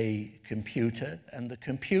into a computer, and the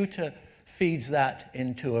computer feeds that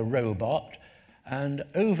into a robot, and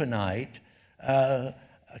overnight, a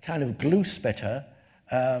kind of glue spitter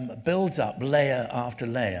builds up layer after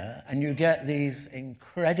layer, and you get these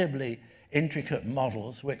incredibly intricate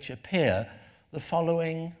models which appear the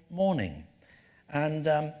following morning.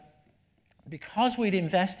 And because we'd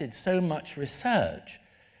invested so much research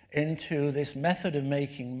into this method of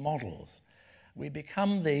making models, we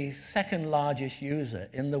become the 2nd largest user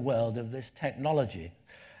in the world of this technology.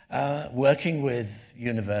 working with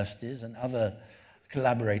universities and other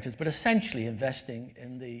collaborators, but essentially investing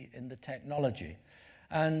in the technology.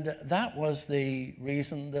 And that was the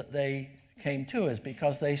reason that they came to us,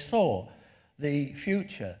 because they saw the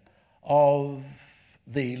future of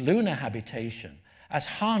the lunar habitation as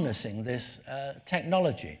harnessing this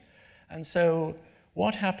technology. And so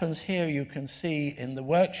what happens here, you can see in the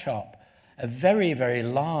workshop, a very, very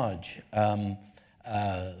large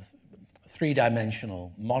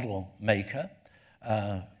three-dimensional model maker,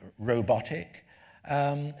 robotic.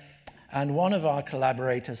 And one of our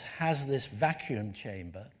collaborators has this vacuum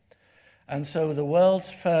chamber. And so the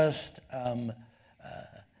world's first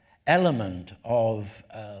element of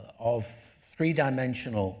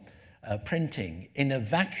three-dimensional printing in a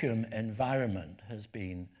vacuum environment has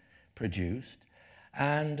been produced.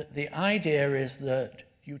 And the idea is that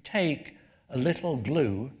you take a little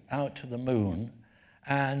glue out to the moon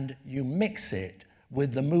and you mix it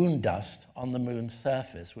with the moon dust on the moon's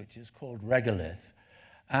surface, which is called regolith.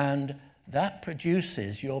 And that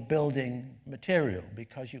produces your building material,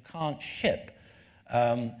 because you can't ship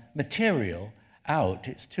material out.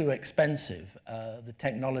 It's too expensive. The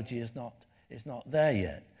technology is not there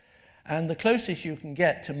yet. And the closest you can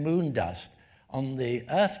get to moon dust on the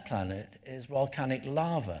Earth planet is volcanic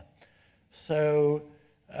lava. So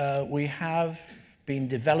we have been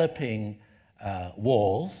developing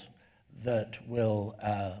walls that will,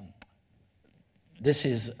 this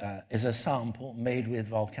is a sample made with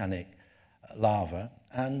volcanic lava.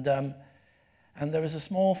 And there is a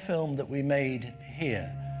small film that we made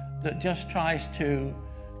here that just tries to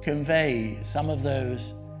convey some of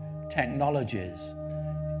those technologies.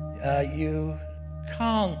 You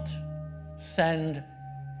can't send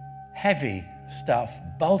heavy stuff,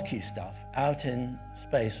 bulky stuff, out in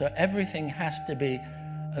space. So everything has to be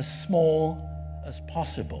as small as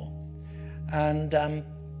possible. And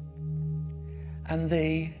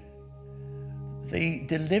the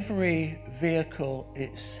delivery vehicle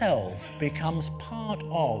itself becomes part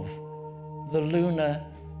of the lunar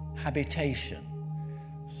habitation.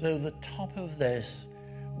 So the top of this,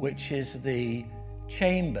 which is the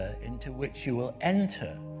chamber into which you will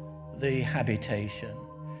enter the habitation,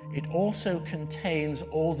 it also contains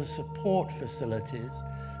all the support facilities,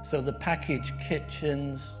 so the packaged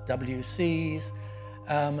kitchens, WCs,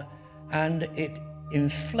 and it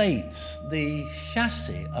inflates the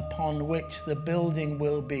chassis upon which the building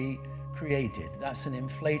will be created. That's an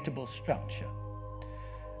inflatable structure.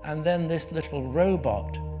 And then this little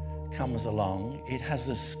robot comes along. It has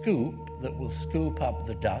a scoop that will scoop up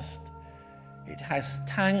the dust. It has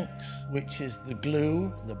tanks, which is the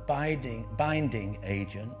glue, the binding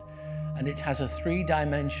agent, and it has a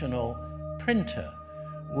three-dimensional printer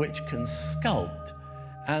which can sculpt,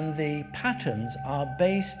 and the patterns are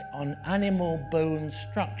based on animal bone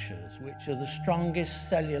structures, which are the strongest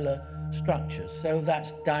cellular structures. So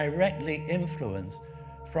that's directly influenced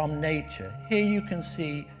from nature. Here you can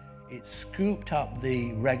see it's scooped up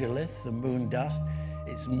the regolith, the moon dust,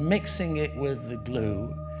 it's mixing it with the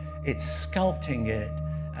glue, it's sculpting it,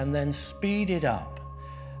 and then speeded up.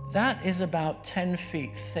 That is about 10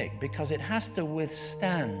 feet thick, because it has to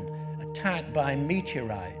withstand attack by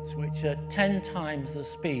meteorites, which are 10 times the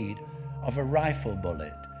speed of a rifle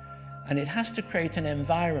bullet. And it has to create an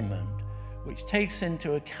environment which takes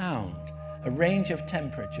into account a range of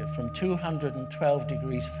temperature from 212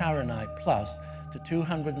 degrees Fahrenheit plus to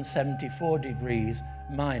 274 degrees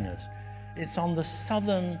minus. It's on the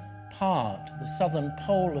southern part, the southern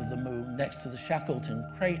pole of the moon, next to the Shackleton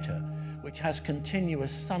crater, which has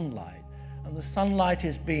continuous sunlight. And the sunlight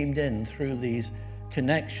is beamed in through these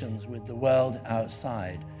connections with the world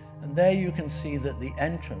outside. And there you can see that the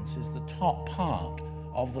entrance is the top part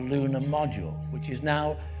of the lunar module, which is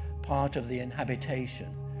now part of the inhabitation.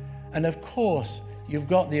 And of course, you've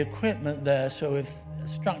got the equipment there, so if a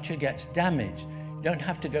structure gets damaged, you don't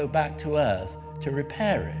have to go back to Earth to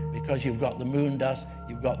repair it, because you've got the moon dust,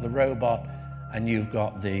 you've got the robot, and you've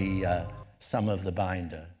got the some of the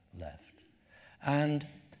binder left. And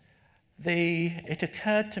it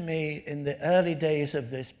occurred to me in the early days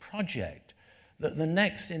of this project that the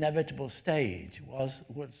next inevitable stage was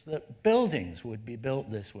that buildings would be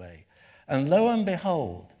built this way. And lo and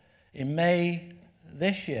behold, in May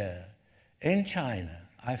this year, in China,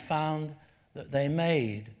 I found that they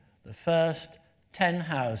made the first 10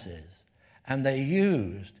 houses, and they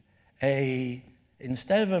used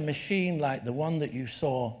instead of a machine like the one that you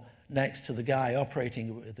saw next to the guy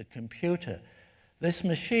operating with the computer, this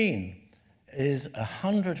machine is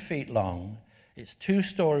 100 feet long, it's 2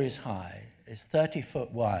 stories high, it's 30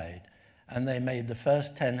 foot wide, and they made the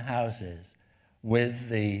first 10 houses with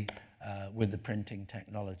the with the printing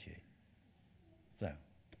technology. So,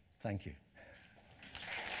 thank you.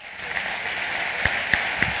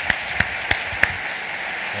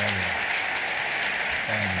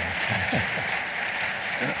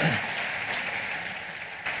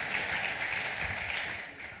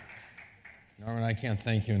 Norman, I can't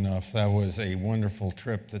thank you enough. That was a wonderful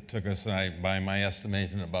trip that took us, by my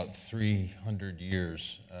estimation, about 300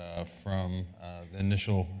 years from the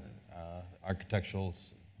initial architectural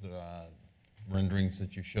renderings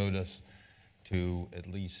that you showed us to at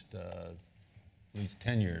least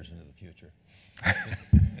 10 years into the future.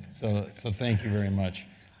 So thank you very much.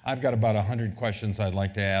 I've got about 100 questions I'd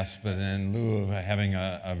like to ask, but in lieu of having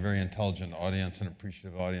a very intelligent audience and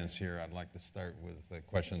appreciative audience here, I'd like to start with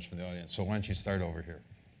questions from the audience. So why don't you start over here?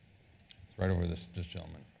 It's right over this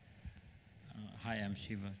gentleman. Hi, I'm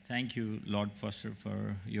Shiva. Thank you, Lord Foster,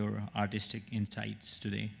 for your artistic insights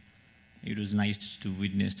today. It was nice to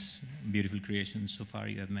witness beautiful creations so far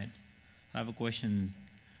you have made. I have a question.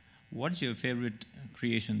 What's your favorite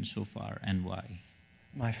creation so far and why?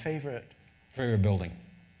 My favorite building.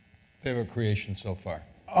 Favorite creation so far?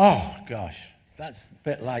 Oh, gosh. That's a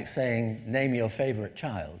bit like saying, name your favorite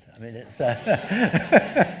child. I mean, it's...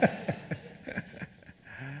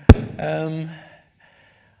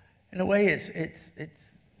 in a way, it's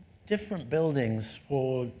different buildings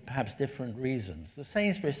for perhaps different reasons. The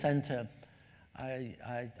Sainsbury Centre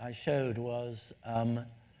I showed was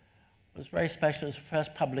very special. It was the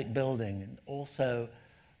first public building, and also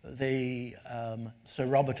the Sir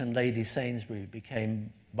Robert and Lady Sainsbury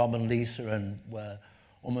became Bob and Lisa and were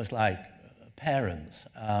almost like parents.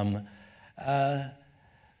 The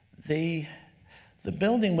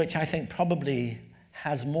building which I think probably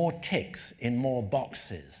has more ticks in more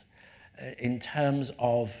boxes in terms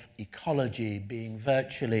of ecology being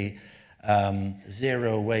virtually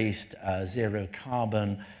zero waste, zero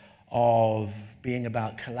carbon, of being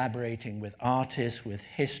about collaborating with artists, with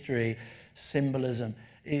history, symbolism,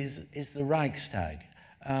 is the Reichstag.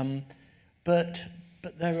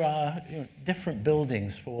 But there are different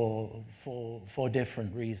buildings for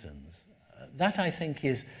different reasons. That I think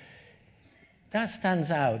that stands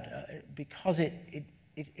out because it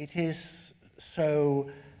is so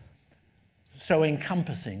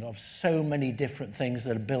encompassing of so many different things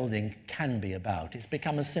that a building can be about. It's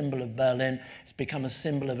become a symbol of Berlin. It's become a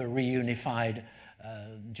symbol of a reunified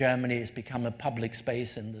Germany. It's become a public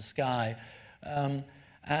space in the sky. And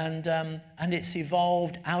it's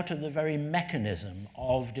evolved out of the very mechanism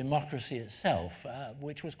of democracy itself,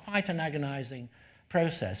 which was quite an agonizing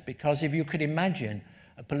process, because if you could imagine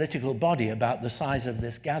a political body about the size of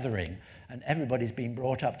this gathering, and everybody's been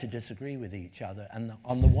brought up to disagree with each other, and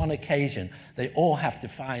on the one occasion, they all have to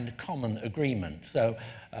find common agreement. So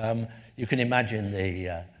you can imagine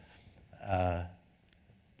it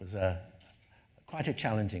was quite a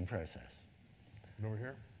challenging process. Over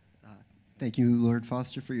here. Thank you, Lord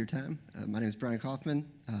Foster, for your time. My name is Brian Kaufman.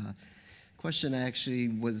 Question actually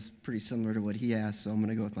was pretty similar to what he asked, so I'm going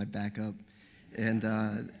to go with my backup. And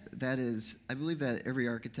that is, I believe that every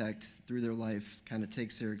architect through their life kind of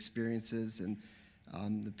takes their experiences and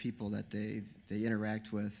the people that they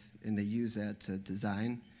interact with, and they use that to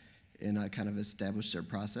design and kind of establish their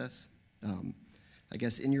process. I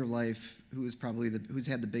guess in your life, who's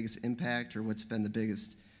had the biggest impact, or what's been the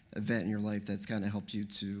biggest event in your life that's kind of helped you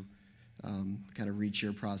to kind of reach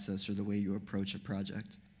your process or the way you approach a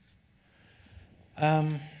project?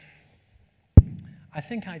 I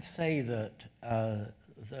think I'd say that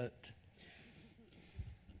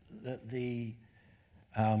the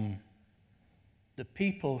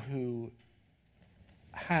people who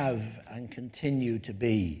have and continue to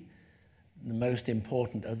be the most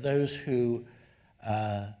important are those who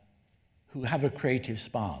have a creative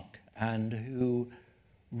spark and who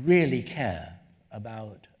really care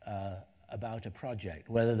about a project,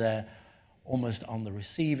 whether they're almost on the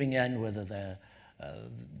receiving end, whether they're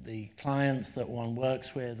the clients that one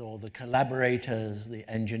works with, or the collaborators, the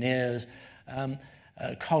engineers,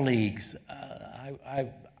 colleagues.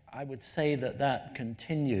 I would say that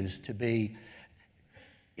continues to be,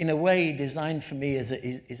 in a way, design for me is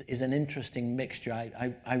an interesting mixture.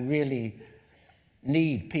 I really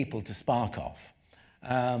need people to spark off.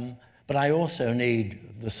 But I also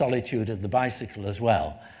need the solitude of the bicycle as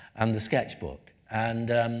well, and the sketchbook.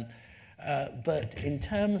 But in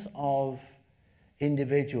terms of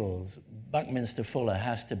individuals, Buckminster Fuller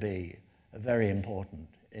has to be a very important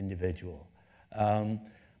individual.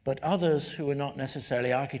 But others who are not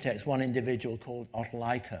necessarily architects, one individual called Otto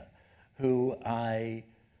Leiker, who I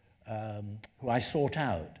sought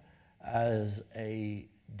out as a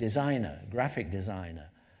designer, graphic designer,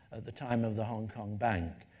 at the time of the Hong Kong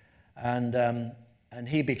Bank. And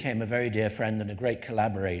he became a very dear friend and a great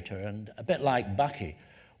collaborator, and a bit like Bucky,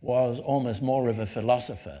 was almost more of a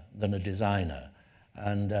philosopher than a designer.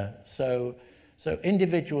 And so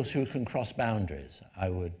individuals who can cross boundaries, I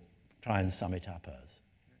would try and sum it up as.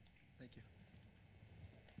 Thank you.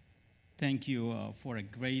 Thank you for a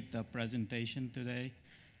great presentation today.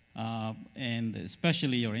 And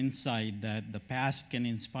especially your insight that the past can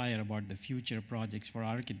inspire about the future projects for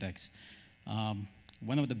architects.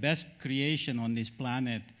 One of the best creation on this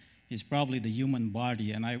planet is probably the human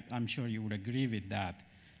body, and I'm sure you would agree with that.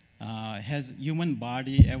 Has human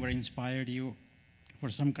body ever inspired you for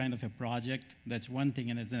some kind of a project? That's one thing,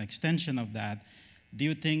 and as an extension of that, do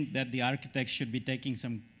you think that the architects should be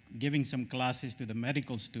giving some classes to the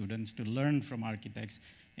medical students to learn from architects,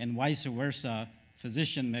 and vice versa,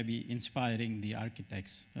 physician may be inspiring the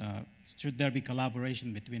architects? Should there be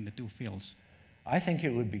collaboration between the two fields? I think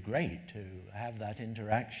it would be great to have that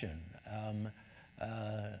interaction.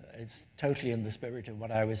 It's totally in the spirit of what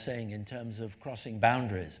I was saying in terms of crossing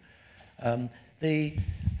boundaries. I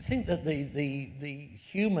think that the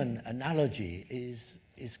human analogy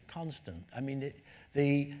is constant. I mean,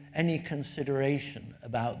 any consideration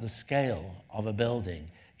about the scale of a building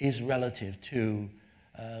is relative to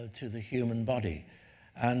the human body.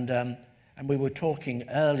 And we were talking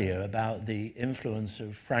earlier about the influence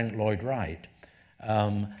of Frank Lloyd Wright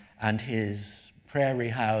and his prairie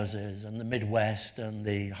houses and the Midwest and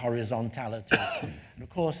the horizontality. And of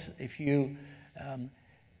course, if you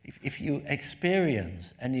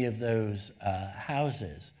experience any of those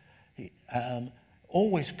houses,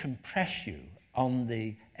 always compress you on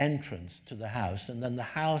the entrance to the house, and then the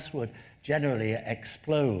house would generally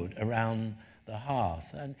explode around the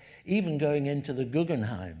hearth. And even going into the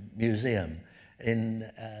Guggenheim Museum in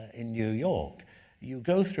New York, you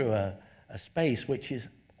go through a space which is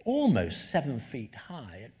almost 7 feet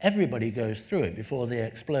high, and everybody goes through it before they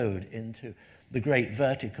explode into the great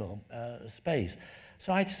vertical space.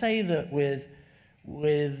 So I'd say that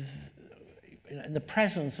in the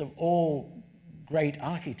presence of all great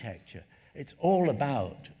architecture, it's all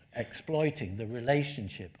about exploiting the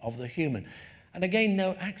relationship of the human. And again,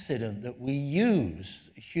 no accident that we use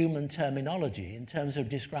human terminology in terms of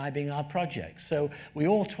describing our projects. So we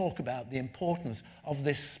all talk about the importance of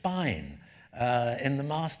this spine in the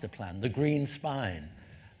master plan, the green spine.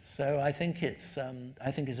 So I think it's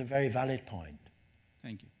a very valid point.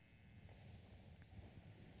 Thank you.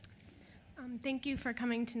 Thank you for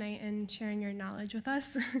coming tonight and sharing your knowledge with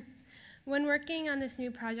us. When working on this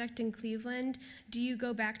new project in Cleveland, do you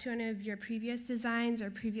go back to any of your previous designs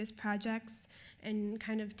or previous projects and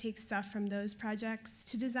kind of take stuff from those projects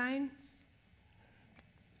to design?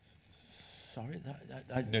 Sorry?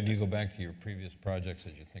 Do you go back to your previous projects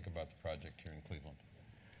as you think about the project here in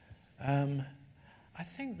Cleveland? I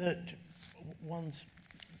think that one's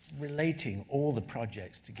relating all the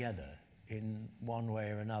projects together in one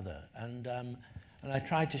way or another. And I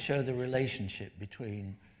tried to show the relationship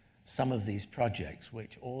between some of these projects,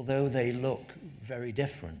 which, although they look very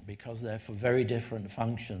different because they're for very different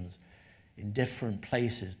functions in different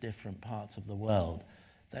places, different parts of the world,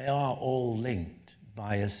 they are all linked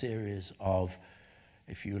by a series of,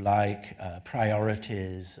 if you like,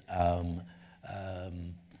 priorities,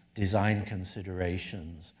 design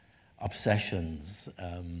considerations, obsessions.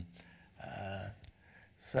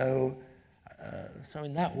 So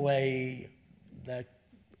in that way,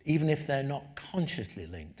 even if they're not consciously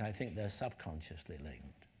linked, I think they're subconsciously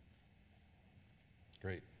linked.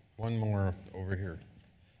 Great. One more over here.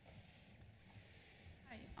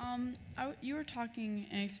 Hi. You were talking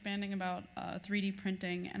and expanding about 3D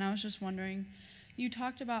printing, and I was just wondering, you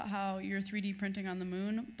talked about how you're 3D printing on the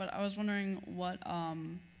moon, but I was wondering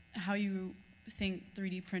how you think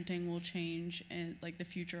 3D printing will change in the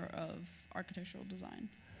future of architectural design.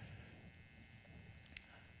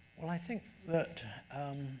 Well, I think that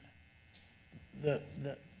that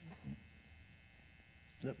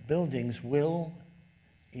buildings will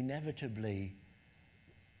inevitably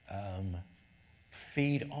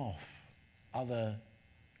feed off other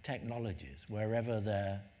technologies wherever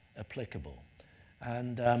they're applicable,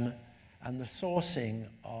 and the sourcing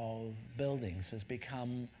of buildings has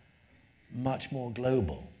become much more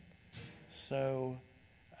global. So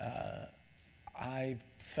I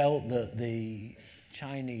felt that the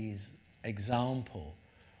Chinese example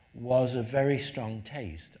was a very strong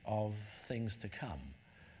taste of things to come,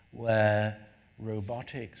 where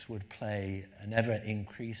robotics would play an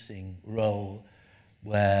ever-increasing role,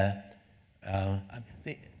 where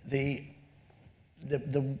the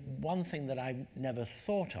one thing that I've never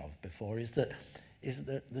thought of before is that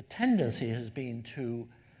the tendency has been to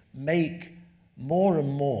make more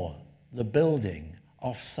and more the building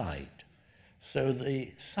off-site. So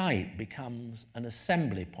the site becomes an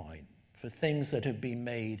assembly point for things that have been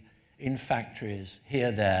made in factories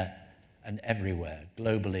here, there, and everywhere,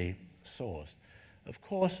 globally sourced. Of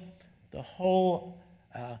course, the whole,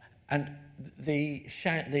 and the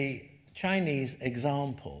Chinese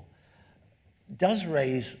example does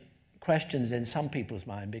raise questions in some people's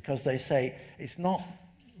mind, because they say it's not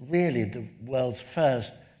really the world's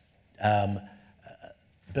first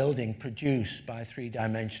building produced by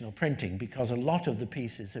three-dimensional printing, because a lot of the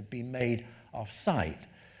pieces have been made off-site.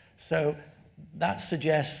 So that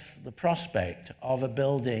suggests the prospect of a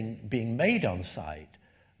building being made on site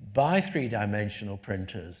by three-dimensional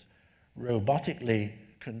printers, robotically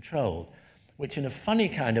controlled, which in a funny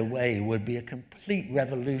kind of way would be a complete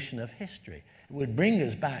revolution of history. It would bring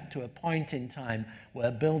us back to a point in time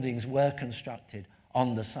where buildings were constructed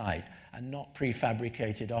on the site and not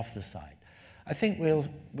prefabricated off the site. I think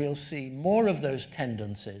we'll see more of those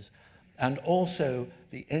tendencies, and also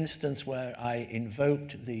the instance where I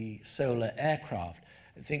invoked the solar aircraft.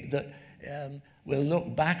 I think that we'll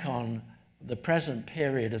look back on the present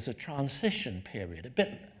period as a transition period, a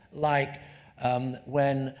bit like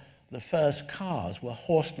when the first cars were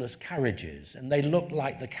horseless carriages, and they looked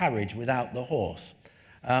like the carriage without the horse.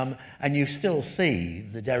 And you still see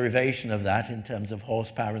the derivation of that in terms of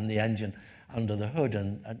horsepower and the engine under the hood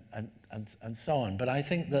and so on. But I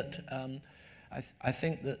think that I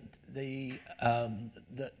think that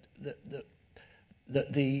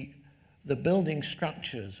the building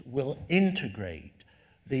structures will integrate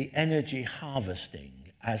the energy harvesting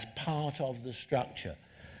as part of the structure.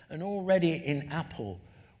 And already in Apple,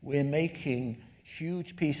 we're making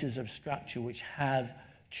huge pieces of structure which have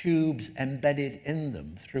tubes embedded in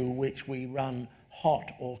them through which we run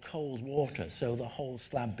hot or cold water, so the whole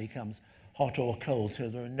slab becomes hot or cold, so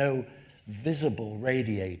there are no visible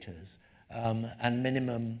radiators and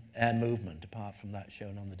minimum air movement apart from that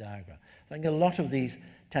shown on the diagram. I think a lot of these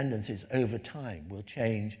tendencies over time will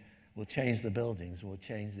change the buildings, will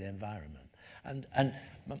change the environment. And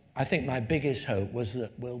I think my biggest hope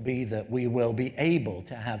will be that we will be able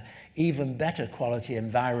to have even better quality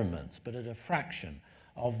environments, but at a fraction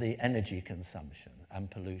of the energy consumption and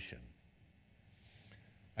pollution.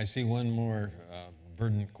 I see one more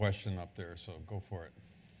verdant question up there, so go for it.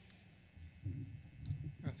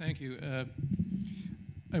 Thank you.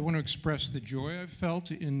 I want to express the joy I've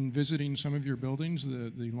felt in visiting some of your buildings,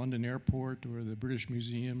 the London Airport or the British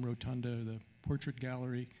Museum, Rotunda, the Portrait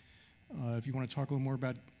Gallery. If you want to talk a little more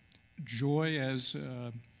about joy as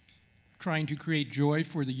trying to create joy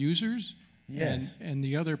for the users. Yes. And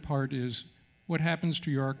the other part is, what happens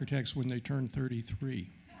to your architects when they turn 33?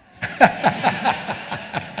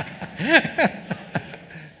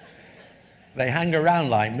 They hang around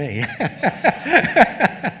like me.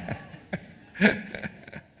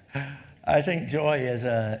 I think joy is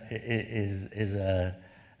an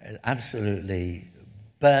absolutely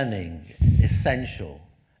burning, essential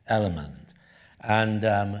element. And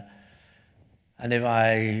if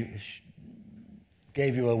I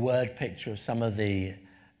gave you a word picture of some of the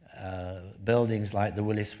buildings like the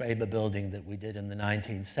Willis Faber building that we did in the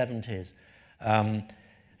 1970s,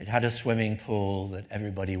 it had a swimming pool that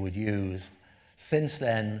everybody would use. Since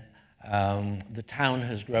then, the town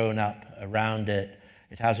has grown up around it.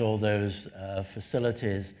 It has all those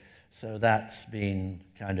facilities, so that's been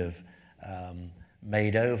kind of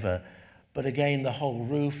made over. But again, the whole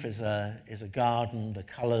roof is a garden. The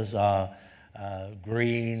colors are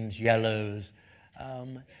greens, yellows.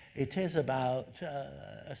 It is about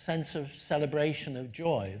a sense of celebration of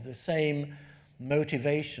joy. The same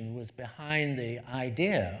motivation was behind the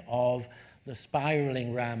idea of the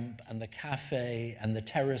spiraling ramp and the cafe and the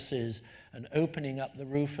terraces and opening up the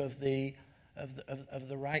roof of the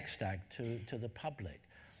Reichstag to the public.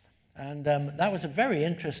 And that was a very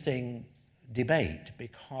interesting debate,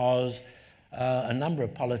 because a number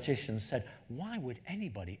of politicians said, why would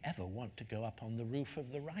anybody ever want to go up on the roof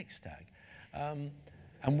of the Reichstag? And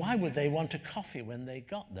why would they want a coffee when they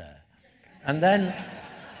got there? And then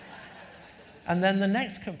the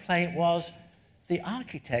next complaint was, the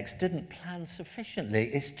architects didn't plan sufficiently,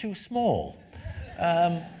 it's too small.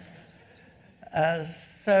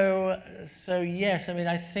 So yes, I mean,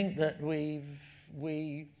 I think that we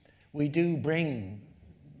do bring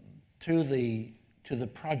to the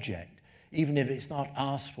project, even if it's not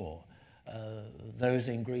asked for, those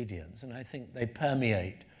ingredients, and I think they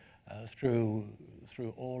permeate through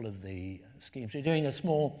all of the schemes. We're doing a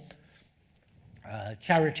small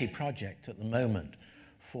charity project at the moment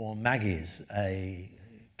for Maggie's, a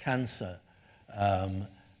cancer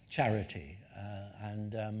charity,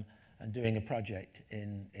 and and doing a project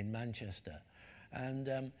in Manchester.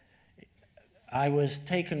 And I was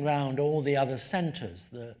taken round all the other centres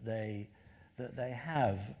that they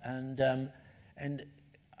have, and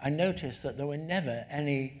I noticed that there were never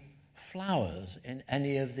any flowers in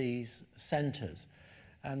any of these centres,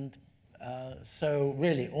 and so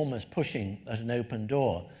really almost pushing at an open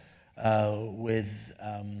door with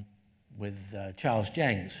Charles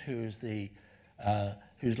Jenks, whose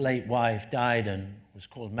late wife died and was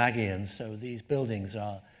called Maggie, and so these buildings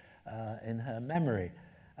are in her memory,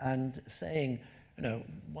 and saying, you know,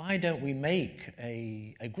 why don't we make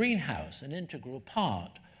a greenhouse an integral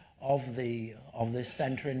part of this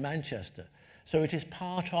centre in Manchester? So it is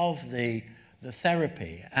part of the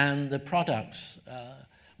therapy, and the products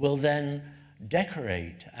will then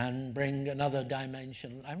decorate and bring another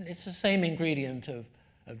dimension. I mean, it's the same ingredient of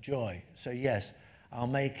joy. So yes, I'll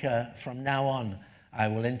make, from now on, I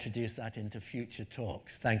will introduce that into future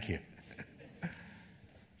talks. Thank you.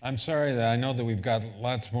 I'm sorry that I know that we've got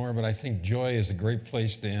lots more, but I think joy is a great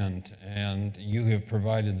place to end, and you have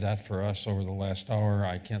provided that for us over the last hour.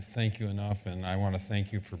 I can't thank you enough, and I want to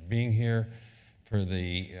thank you for being here, for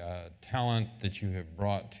the talent that you have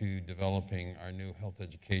brought to developing our new health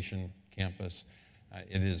education campus.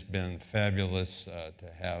 It has been fabulous to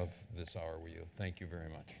have this hour with you. Thank you very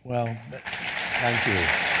much. Well, thank you.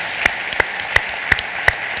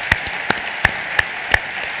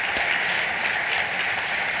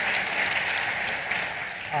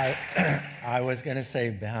 I was going to say,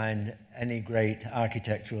 behind any great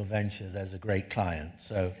architectural venture, there's a great client.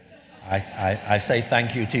 So I say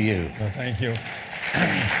thank you to you. Well, thank you.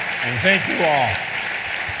 And thank you all.